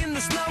bleeding in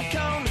the snow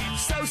cone.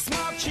 So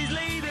smart, she's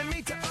leading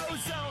me to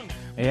ozone.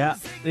 Yeah,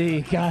 there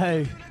you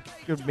go.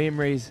 Good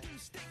memories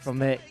from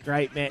that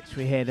great match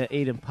we had at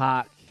Eden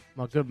Park.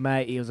 My good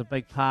mate, he was a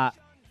big part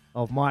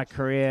of my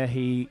career.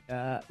 He,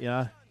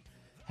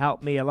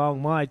 helped me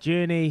along my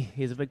journey.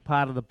 He's a big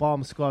part of the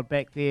bomb squad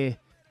back there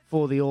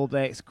for the All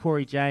Blacks.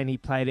 Corey Jane, he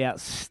played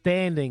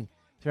outstanding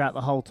throughout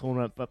the whole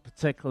tournament, but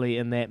particularly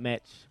in that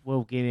match,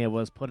 Will Genia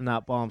was putting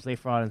up bombs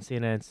left, right and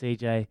centre, and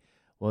CJ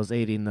was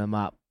eating them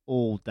up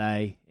all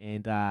day.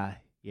 And,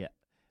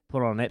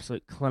 put on an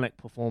absolute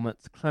clinical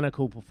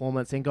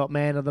performance, and got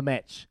man of the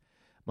match.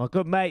 My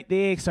good mate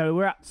there. So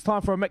it's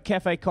time for a Mick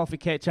Cafe coffee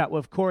catch up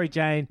with Corey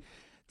Jane.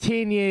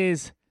 10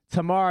 years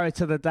tomorrow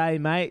to the day,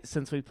 mate,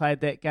 since we played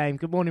that game.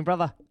 Good morning,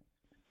 brother.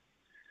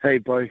 Hey,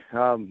 bro.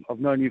 I've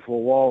known you for a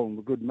while and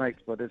we're good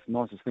mates, but that's the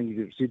nicest thing you've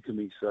ever said to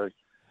me, so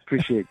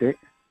appreciate that.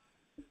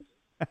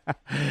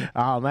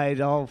 Oh, mate,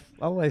 I'll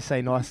always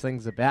say nice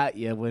things about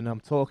you when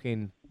I'm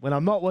talking. When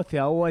I'm not with you,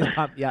 I always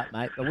pump you up,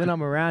 mate. But when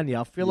I'm around you,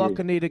 I feel like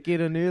I need to get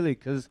in early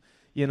because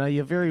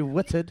you're very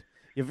witted.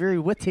 You're very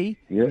witty.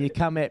 Yeah. And you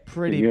come back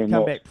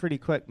pretty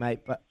quick, mate.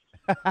 But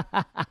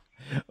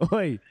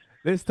oi,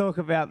 let's talk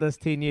about this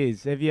 10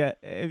 years. Have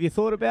you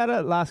thought about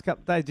it last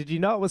couple of days? Did you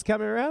know it was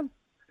coming around?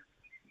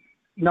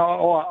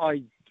 No,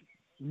 I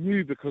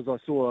knew because I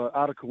saw an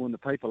article in the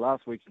paper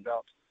last week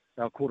about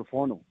our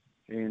quarterfinal,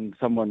 and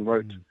someone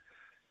wrote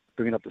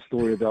bringing up the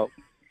story about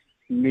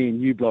me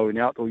and you blowing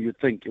out, or you'd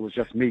think it was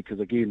just me because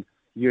again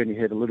you only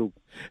had a little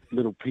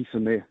piece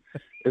in there.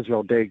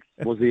 Israel Dagg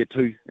was there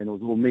too, and it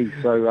was all me.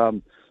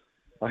 So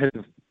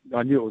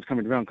I knew it was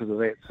coming around because of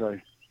that. So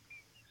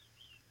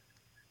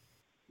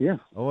yeah,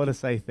 I want to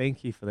say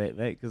thank you for that,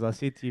 mate, because I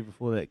said to you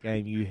before that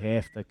game you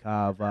have to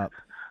carve up,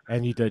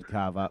 and you did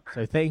carve up.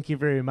 So thank you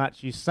very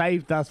much. You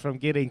saved us from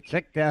getting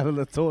kicked out of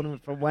the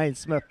tournament from Wayne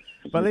Smith.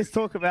 But let's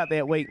talk about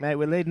that week, mate.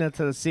 We're leading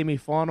into the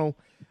semi-final.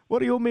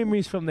 What are your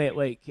memories from that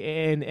week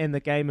and the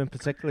game in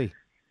particular?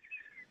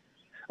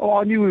 Oh,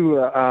 I knew we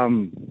were,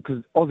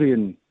 because Aussie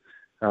and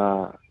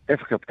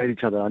Africa played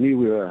each other. I knew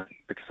we were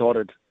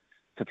excited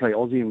to play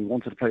Aussie, and we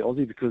wanted to play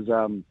Aussie because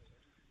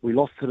we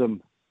lost to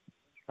them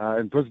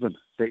in Brisbane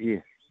that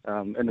year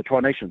in the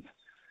Tri-Nations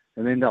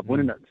and ended up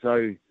winning it.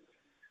 So,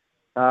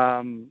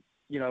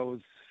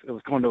 it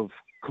was kind of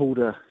cool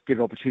to get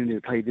an opportunity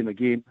to play them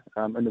again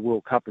in the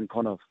World Cup and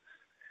kind of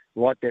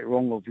right that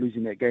wrong of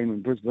losing that game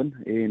in Brisbane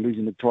and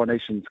losing the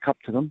Tri-Nations Cup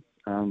to them.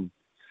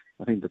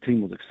 I think the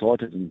team was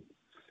excited and,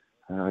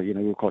 we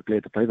were quite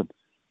glad to play them.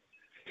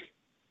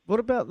 What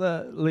about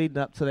the leading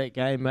up to that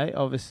game, mate?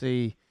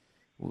 Obviously,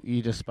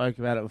 you just spoke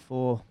about it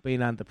before,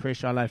 being under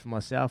pressure. I know for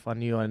myself, I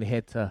knew I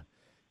had to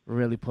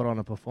really put on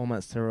a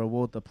performance to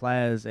reward the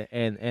players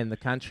and the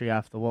country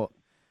after what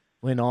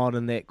went on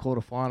in that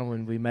quarterfinal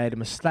when we made a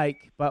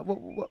mistake. But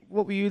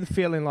what were you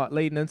feeling like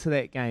leading into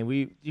that game?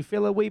 Do you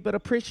feel a wee bit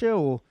of pressure,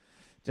 or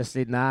just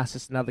said, nah, it's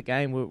just another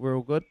game, we're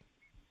all good?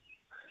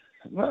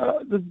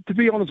 To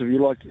be honest with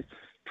you,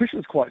 pressure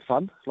is quite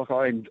fun.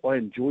 I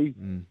enjoy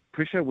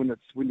pressure when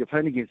you're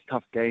playing against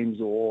tough games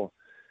or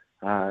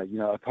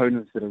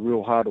opponents that are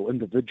real hard or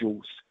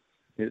individuals.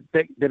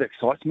 That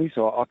excites me,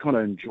 so I kind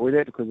of enjoy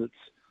that because it's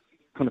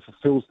kind of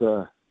fulfills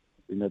the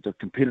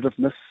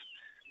competitiveness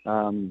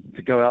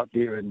to go out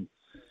there and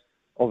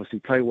obviously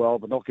play well,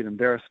 but not get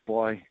embarrassed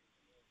by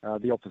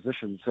the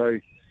opposition. So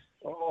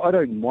I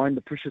don't mind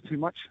the pressure too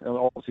much.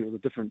 Obviously, it was a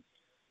different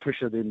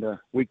pressure than the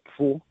week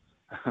before,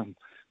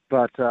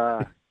 but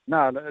that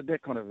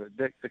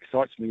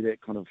excites me.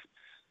 That kind of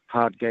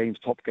hard games,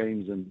 top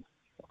games, and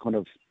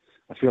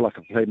I feel like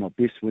I played my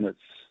best when it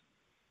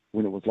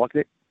was like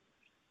that.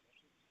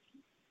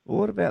 Well,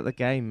 what about the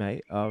game,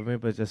 mate? I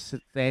remember just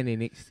standing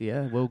next to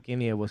you. Will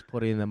Guinea was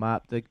putting them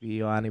up. Digby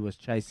Ioane was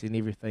chasing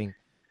everything.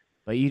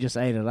 But you just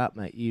ate it up,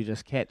 mate. You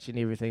just catching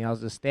everything. I was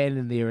just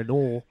standing there in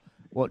awe,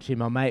 watching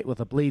my mate with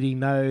a bleeding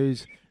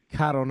nose,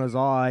 cut on his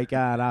eye,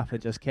 going up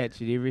and just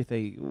catching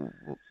everything.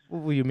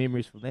 What were your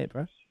memories from that,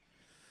 bro?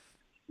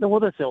 No, well,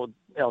 that's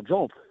our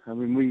job. I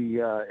mean, we,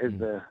 in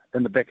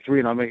the back three,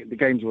 and I mean, the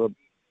games were,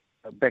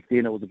 back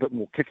then it was a bit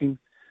more kicking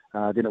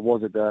than it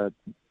was at the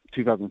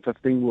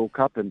 2015 World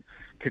Cup, and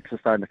kicks are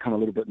starting to come a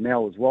little bit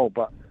now as well.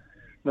 But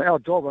our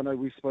job, I know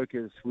we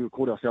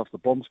called ourselves the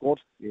Bomb Squad,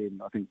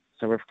 and I think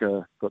South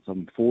Africa got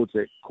some forwards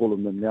that call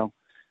them now.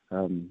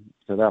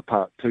 So they're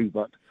part two,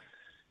 but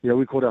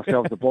we called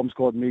ourselves the Bomb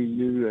Squad, me,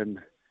 you, and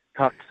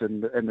Cucks,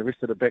 and the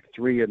rest of the back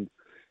three. And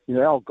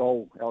our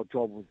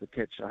job was to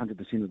catch 100%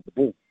 of the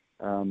ball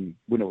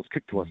when it was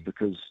kicked to us,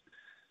 because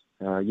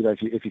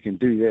if you can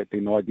do that,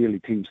 then ideally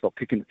teams stop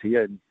kicking it to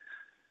you,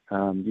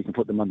 and you can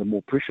put them under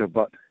more pressure.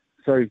 But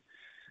so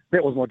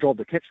that was my job,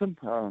 to catch them.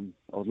 I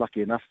was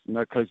lucky enough,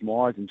 closed my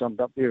eyes and jumped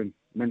up there and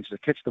managed to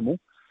catch them all.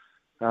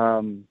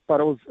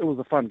 But it was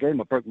a fun game.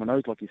 I broke my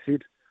nose, like you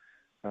said,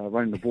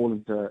 running the ball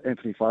into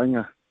Anthony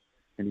Whainga,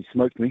 and he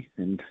smoked me,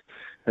 and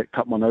that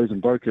cut my nose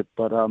and broke it.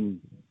 But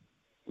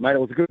mate,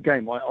 it was a good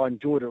game. I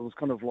enjoyed it. It was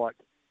kind of like,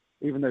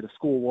 even though the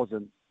score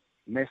wasn't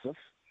massive,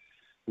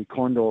 we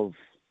kind of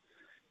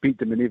beat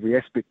them in every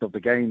aspect of the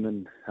game,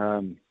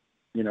 and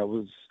it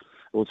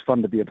was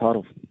fun to be a part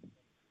of.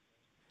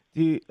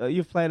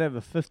 You've played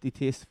over 50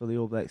 tests for the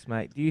All Blacks,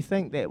 mate. Do you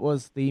think that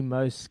was the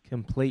most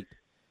complete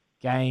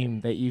game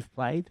that you've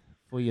played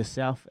for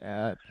yourself,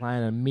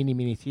 playing in many,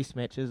 many test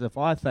matches? If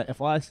I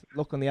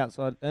look on the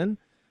outside in,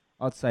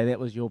 I'd say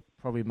that was your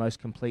probably most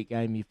complete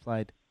game you've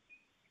played.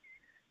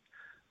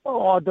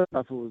 Oh, I don't know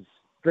if it was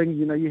things.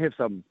 You have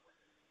some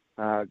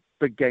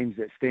big games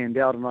that stand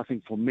out, and I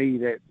think for me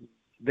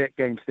that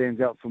game stands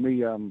out for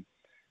me.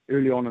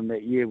 Early on in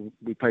that year,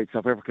 we played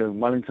South Africa in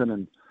Wellington,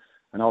 and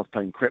I was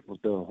playing crap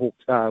with the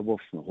Hawks. Well,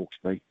 not Hawks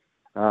Bay.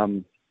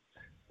 I'm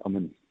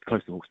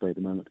close to Hawks Bay at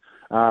the moment.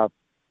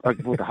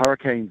 With the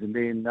Hurricanes, and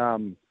then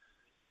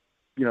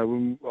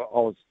when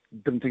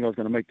didn't think I was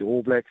going to make the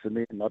All Blacks, and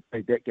then I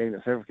played that game,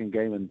 that South African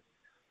game,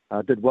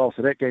 and did well.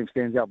 So that game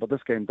stands out, but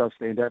this game does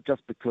stand out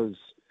just because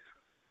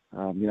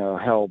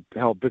how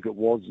big it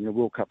was,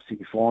 World Cup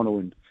semi-final,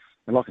 and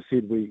like I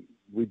said, we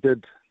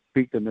did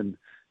beat them in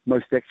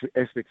most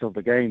aspects of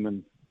the game,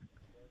 and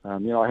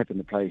I happened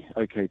to play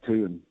okay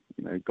too, and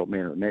got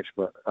man of the match.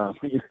 But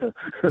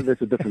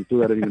that's a different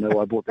story. I don't even know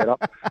why I brought that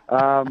up.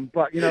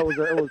 But it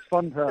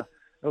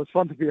was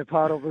fun to be a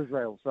part of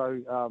Israel.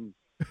 So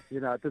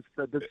it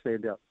did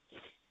stand out.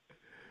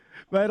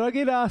 Mate, I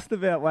get asked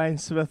about Wayne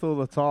Smith all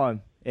the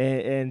time,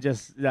 and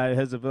just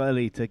his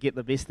ability to get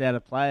the best out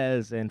of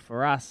players. And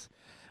for us,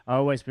 I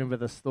always remember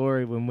the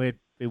story when we'd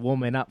be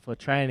warming up for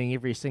training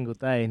every single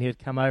day, and he'd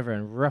come over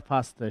and rip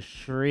us to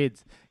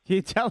shreds. Can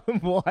you tell him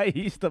why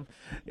he used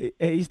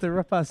to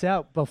rip us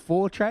out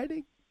before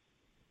training?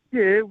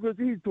 Yeah, because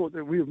he thought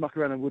that we would muck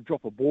around and would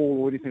drop a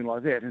ball or anything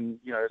like that, and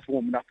it's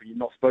warming up and you're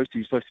not supposed to.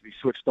 You're supposed to be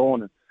switched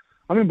on. And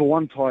I remember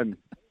one time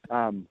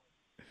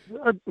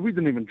we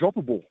didn't even drop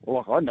a ball.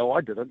 Well, I know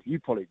I didn't. You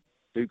probably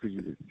do because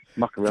you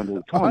muck around all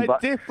the time. I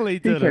definitely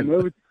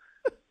didn't.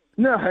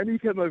 And he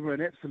came over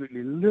and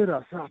absolutely lit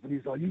us up. And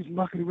he's like, "He's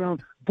mucking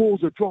around.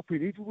 Balls are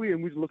dropping everywhere."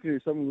 And we're looking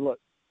at something like,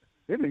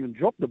 "They haven't even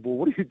dropped the ball.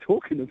 What are you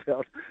talking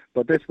about?"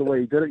 But that's the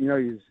way he did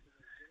it.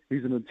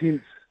 He's an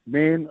intense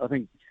man. I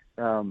think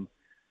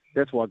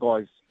that's why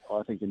guys,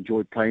 I think,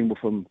 enjoyed playing with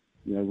him.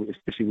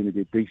 Especially when he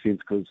did defense,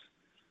 because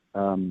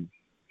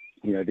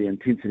the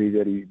intensity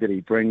that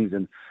he brings.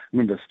 And I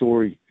remember a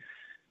story.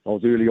 I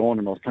was early on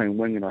and I was playing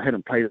wing, and I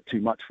hadn't played it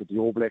too much with the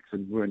All Blacks,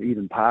 and we're in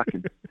Eden Park,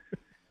 and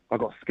I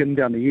got skinned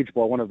down the edge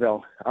by one of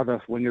our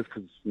other wingers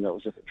because it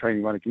was just a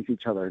training run against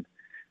each other. And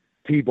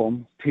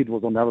T-Bomb, Ted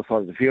was on the other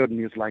side of the field, and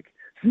he was like,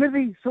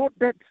 "Smithy, sort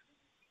that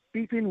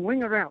beeping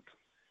winger out."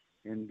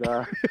 And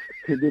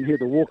and then he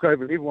had to walk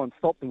over, and everyone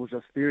stopped and was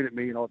just staring at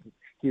me, and I was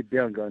head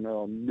down going,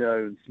 "Oh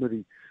no!" And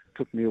Smithy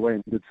took me away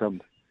and did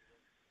some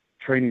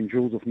training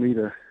drills with me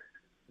to.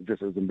 It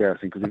was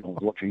embarrassing because everyone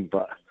was watching,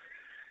 but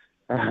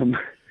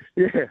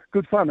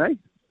good fun, eh?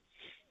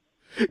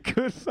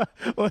 Good fun.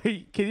 Well,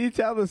 can you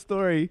tell the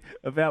story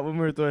about when we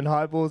were doing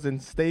high balls and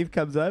Steve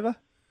comes over?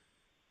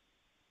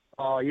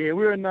 Oh yeah,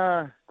 we're in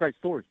great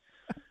story.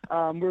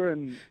 We're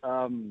in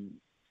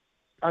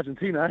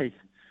Argentina, eh?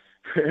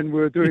 And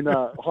we're doing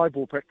high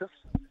ball practice,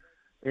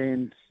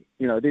 and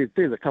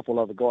there's a couple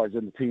other guys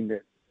in the team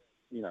that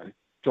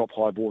drop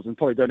high balls and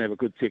probably don't have a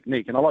good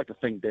technique. And I like to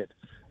think that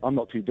I'm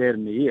not too bad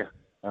in the air.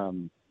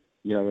 And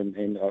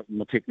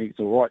my technique's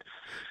all right.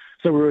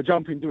 So we were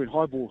jumping, doing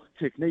high ball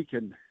technique,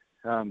 and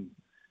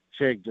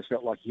Shag just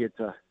felt like he had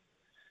to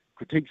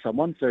critique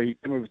someone. So he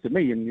came over to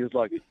me and he was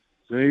like,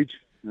 "Siege,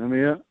 come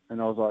here."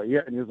 And I was like, "Yeah."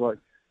 And he was like,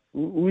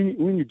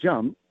 when you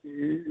jump,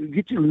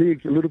 get your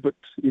legs a little bit,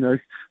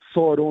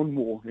 side on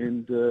more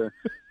and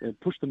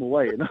push them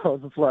away. And I was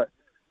just like,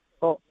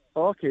 "Oh,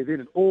 okay then."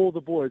 And all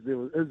the boys, there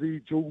was Izzy,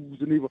 Jules,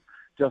 and he was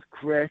just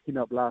cracking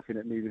up laughing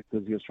at me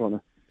because he was trying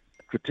to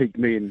critique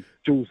me, and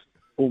Jules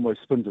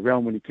almost spins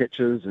around when he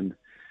catches, and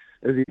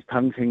Izzy's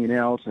tongue's hanging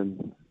out,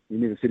 and he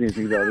never said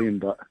anything about him,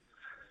 but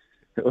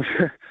it was,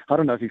 I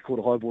don't know if he's caught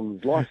a high ball in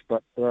his life,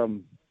 but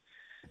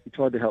he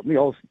tried to help me. I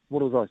was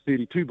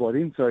 32 by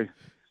then, so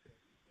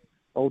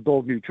old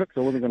dog knew tricks. I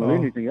wasn't going to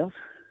learn anything else.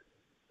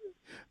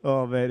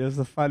 Oh man, it was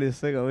the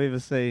funniest thing I've ever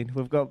seen.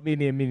 We've got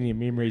many and many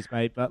memories,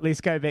 mate, but let's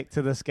go back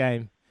to this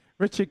game.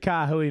 Richard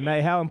Kahui,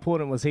 mate, how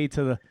important was he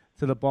to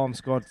the Bomb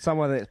squad?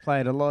 Someone that's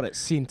played a lot at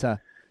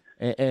centre.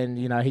 And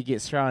he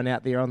gets thrown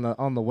out there on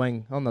the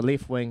wing, on the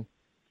left wing,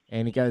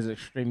 and he goes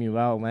extremely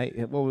well, mate.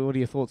 What are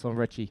your thoughts on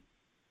Richie?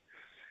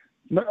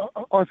 No,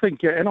 I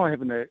think, and I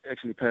haven't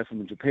actually played for him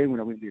in Japan when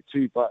I went there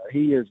too, but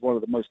he is one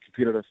of the most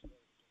competitive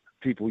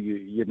people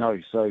you know.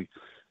 So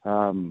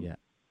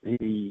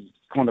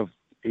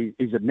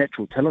he's a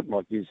natural talent.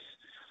 Like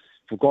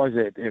for guys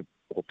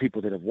or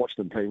people that have watched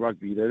him play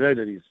rugby, they know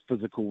that he's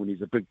physical and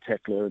he's a big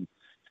tackler and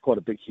he's quite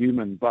a big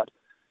human, but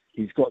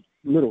he's got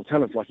little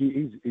talents. Like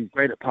he's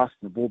great at passing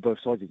the ball both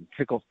sides. He can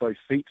kick off both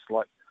feet.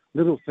 Like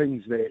little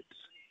things that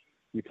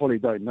you probably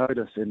don't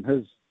notice. And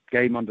his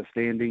game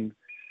understanding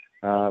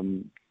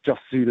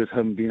just suited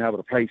him being able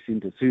to play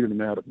centre, suited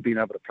him out being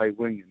able to play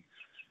wing.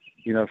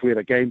 And if we had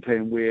a game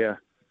plan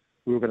where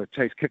we were going to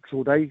chase kicks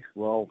all day,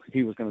 well,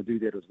 he was going to do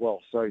that as well.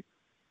 So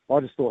I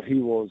just thought he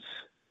was,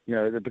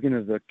 at the beginning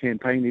of the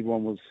campaign,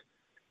 everyone was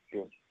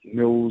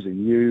Mills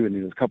and you, and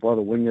there was a couple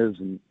other wingers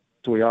and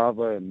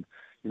Toyava, and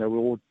we were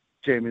all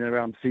jamming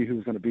around to see who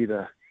was going to be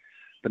the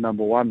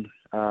number one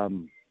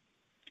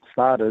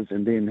starters,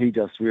 and then he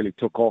just really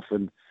took off,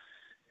 and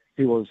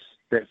he was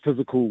that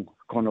physical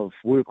kind of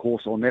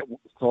workhorse on that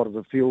side of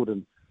the field,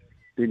 and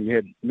then you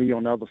had me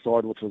on the other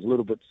side, which was a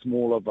little bit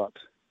smaller, but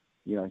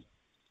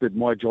did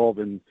my job,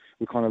 and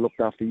we kind of looked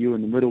after you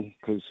in the middle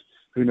because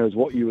who knows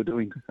what you were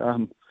doing.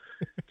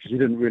 You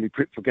didn't really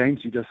prep for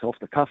games, you just off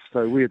the cuff,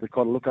 so we had to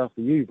kind of look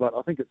after you, but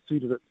I think it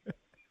suited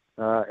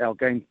our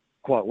game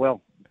quite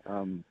well.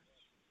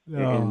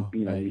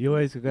 You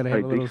always got to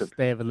have a little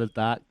stab in the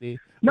dark there.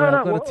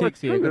 I've got to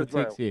text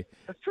you.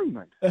 That's true,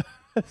 mate.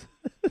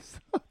 It's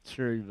not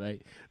true,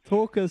 mate.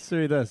 Talk us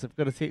through this. I've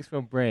got a text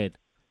from Brad.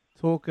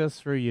 Talk us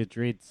through your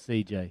dreads,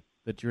 CJ.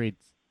 The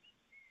dreads.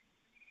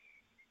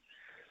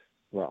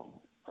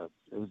 Well,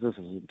 this was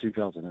in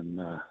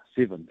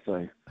 2007, so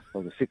it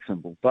was a sex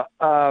symbol. But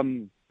I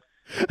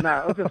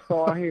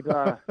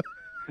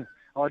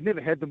I'd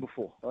never had them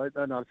before.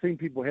 And I'd seen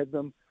people had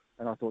them,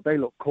 and I thought they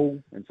looked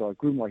cool, and so I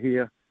grew my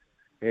hair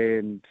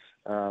and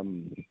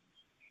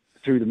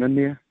threw them in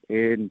there.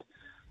 And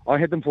I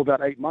had them for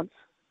about 8 months.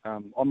 I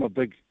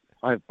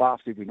have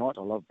baths every night.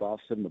 I love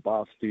baths, sit in the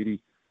bath 30,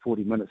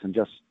 40 minutes and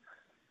just,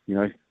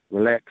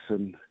 relax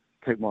and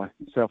take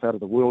myself out of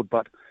the world.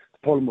 But the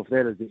problem with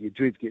that is that your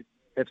dreads get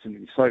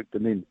absolutely soaked,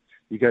 and then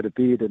you go to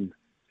bed and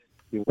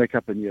you wake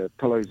up and your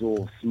pillow's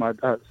all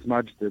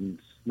smudged and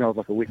smells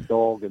like a wet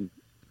dog. And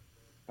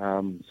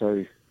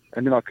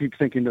and then I keep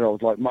thinking that I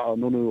was like Ma'a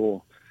Nonu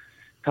or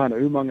Tana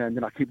Umanga, and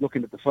then I keep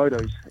looking at the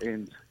photos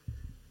and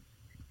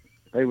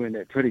they weren't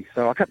that pretty.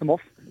 So I cut them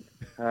off.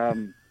 I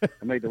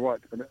made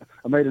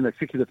an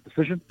executive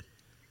decision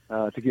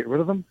to get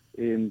rid of them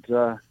and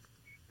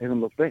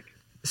haven't looked back.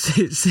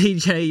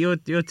 CJ,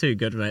 you're too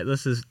good, mate.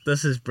 This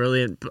is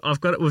brilliant.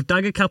 We've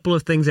dug a couple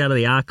of things out of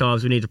the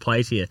archives we need to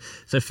play to you.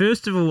 So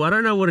first of all, I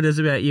don't know what it is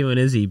about you and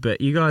Izzy, but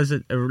you guys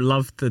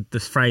love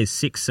this phrase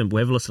sex symbol.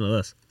 Have a listen to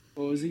this.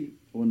 Well, Izzy,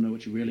 I want to know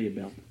what you're really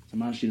about. So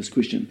I'm asking you this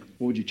question.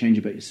 What would you change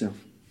about yourself?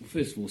 Well,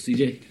 first of all,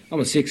 CJ, I'm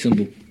a sex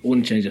symbol. I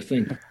wouldn't change a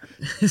thing.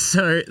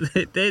 So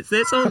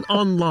that's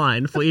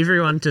online for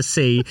everyone to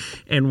see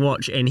and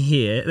watch and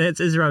hear.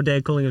 That's Israel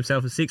Dagg calling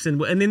himself a sex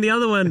symbol. And then the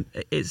other one,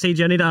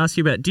 CJ, I need to ask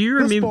you about. Do you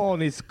remember? This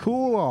ball is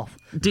cool off.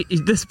 Do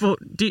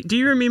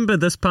you remember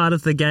this part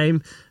of the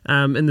game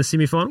in the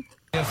semi-final?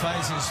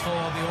 Phases for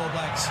the All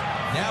Blacks.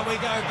 Now we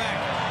go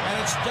back,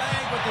 and it's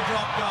Dagg with the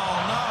drop goal.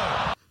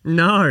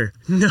 No.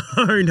 No,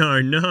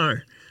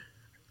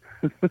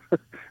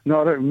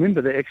 I don't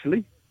remember that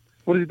actually.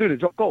 What did he do to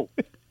drop goal?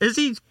 Is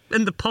he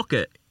in the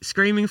pocket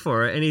screaming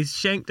for it and he's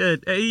shanked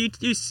it? You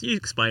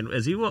explain,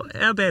 Izzy.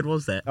 How bad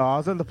was that? Oh, I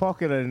was in the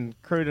pocket and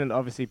Cruden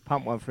obviously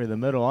pumped one through the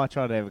middle. I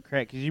tried to have a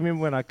crack. Because you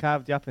remember when I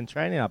carved you up in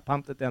training? I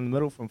pumped it down the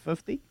middle from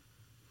 50.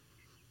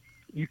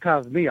 You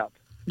carved me up.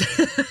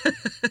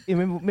 You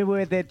remember we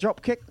had that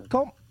drop kick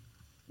comp?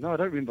 No, I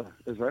don't remember,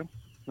 Israel.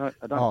 No,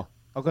 I don't. Oh,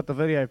 I've got the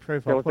video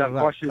proof. I'll put it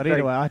up. But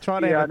anyway, I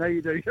tried to have I know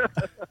you do.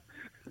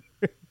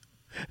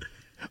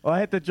 I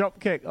had the drop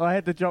kick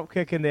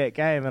in that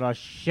game and I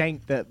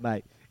shanked it,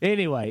 mate.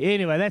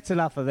 Anyway, that's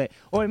enough of that.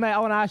 Oi, mate, I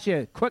want to ask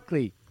you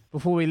quickly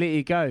before we let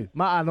you go.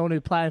 Ma'a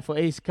Nonu playing for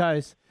East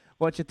Coast.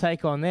 What's your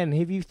take on that? And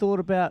have you thought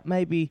about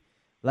maybe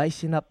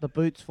lacing up the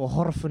boots for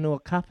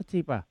Horowhenua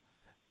Kapiti, bro?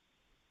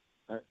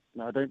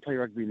 No, I don't play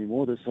rugby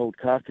anymore. This old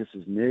carcass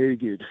is no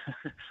good.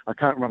 I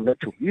can't run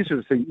lateral. You should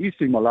have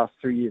seen my last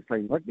 3 years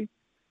playing rugby.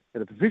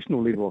 At a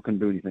professional level, I couldn't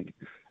do anything.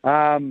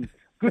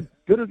 Good,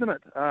 isn't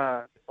it?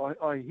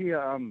 I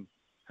hear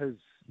his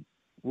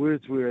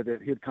words were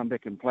that he'd come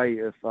back and play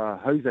if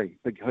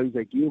Big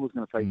Jose Gear was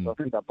going to play. So I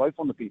think they're both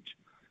on the bench.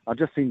 I've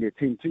just seen their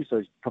team too.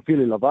 So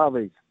Papili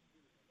Lavave's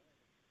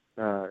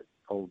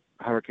old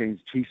Hurricanes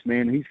Chiefs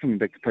man, he's coming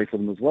back to play for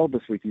them as well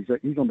this week.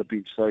 He's on the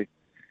bench. So,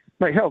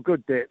 mate, how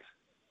good that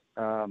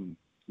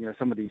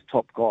some of these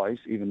top guys,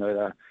 even though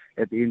they're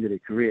at the end of their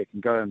career,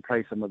 can go and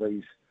play some of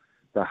the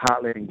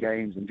heartland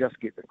games and just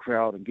get the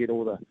crowd and get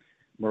all the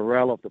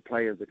morale of the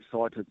players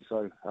excited.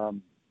 So,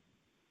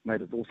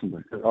 mate, it's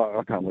awesome.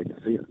 I can't wait to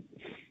see it.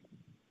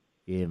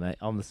 Yeah, mate,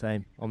 I'm the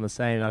same.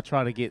 I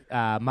try to get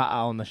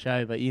Ma'a on the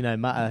show, but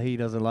Ma'a, he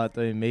doesn't like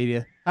doing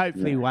media.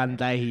 Hopefully one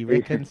day he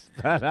reckons.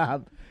 But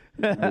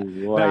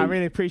I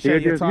really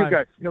appreciate your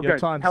time. He'll go,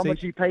 how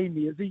much are you paying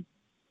me, is he?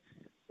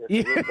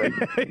 Yeah,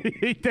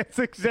 that's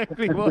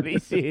exactly what he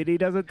said. He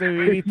doesn't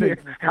do anything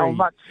for free. How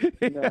much?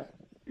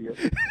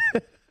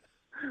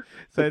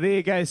 So there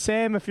you go,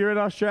 Sam. If you're in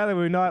Australia,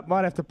 we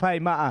might have to pay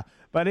Ma'a.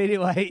 But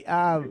anyway,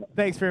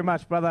 thanks very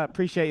much, brother.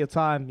 Appreciate your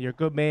time. You're a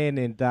good man,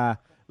 and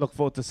look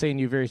forward to seeing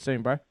you very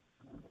soon, bro.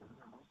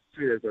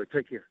 Cheers, bro.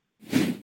 Take care.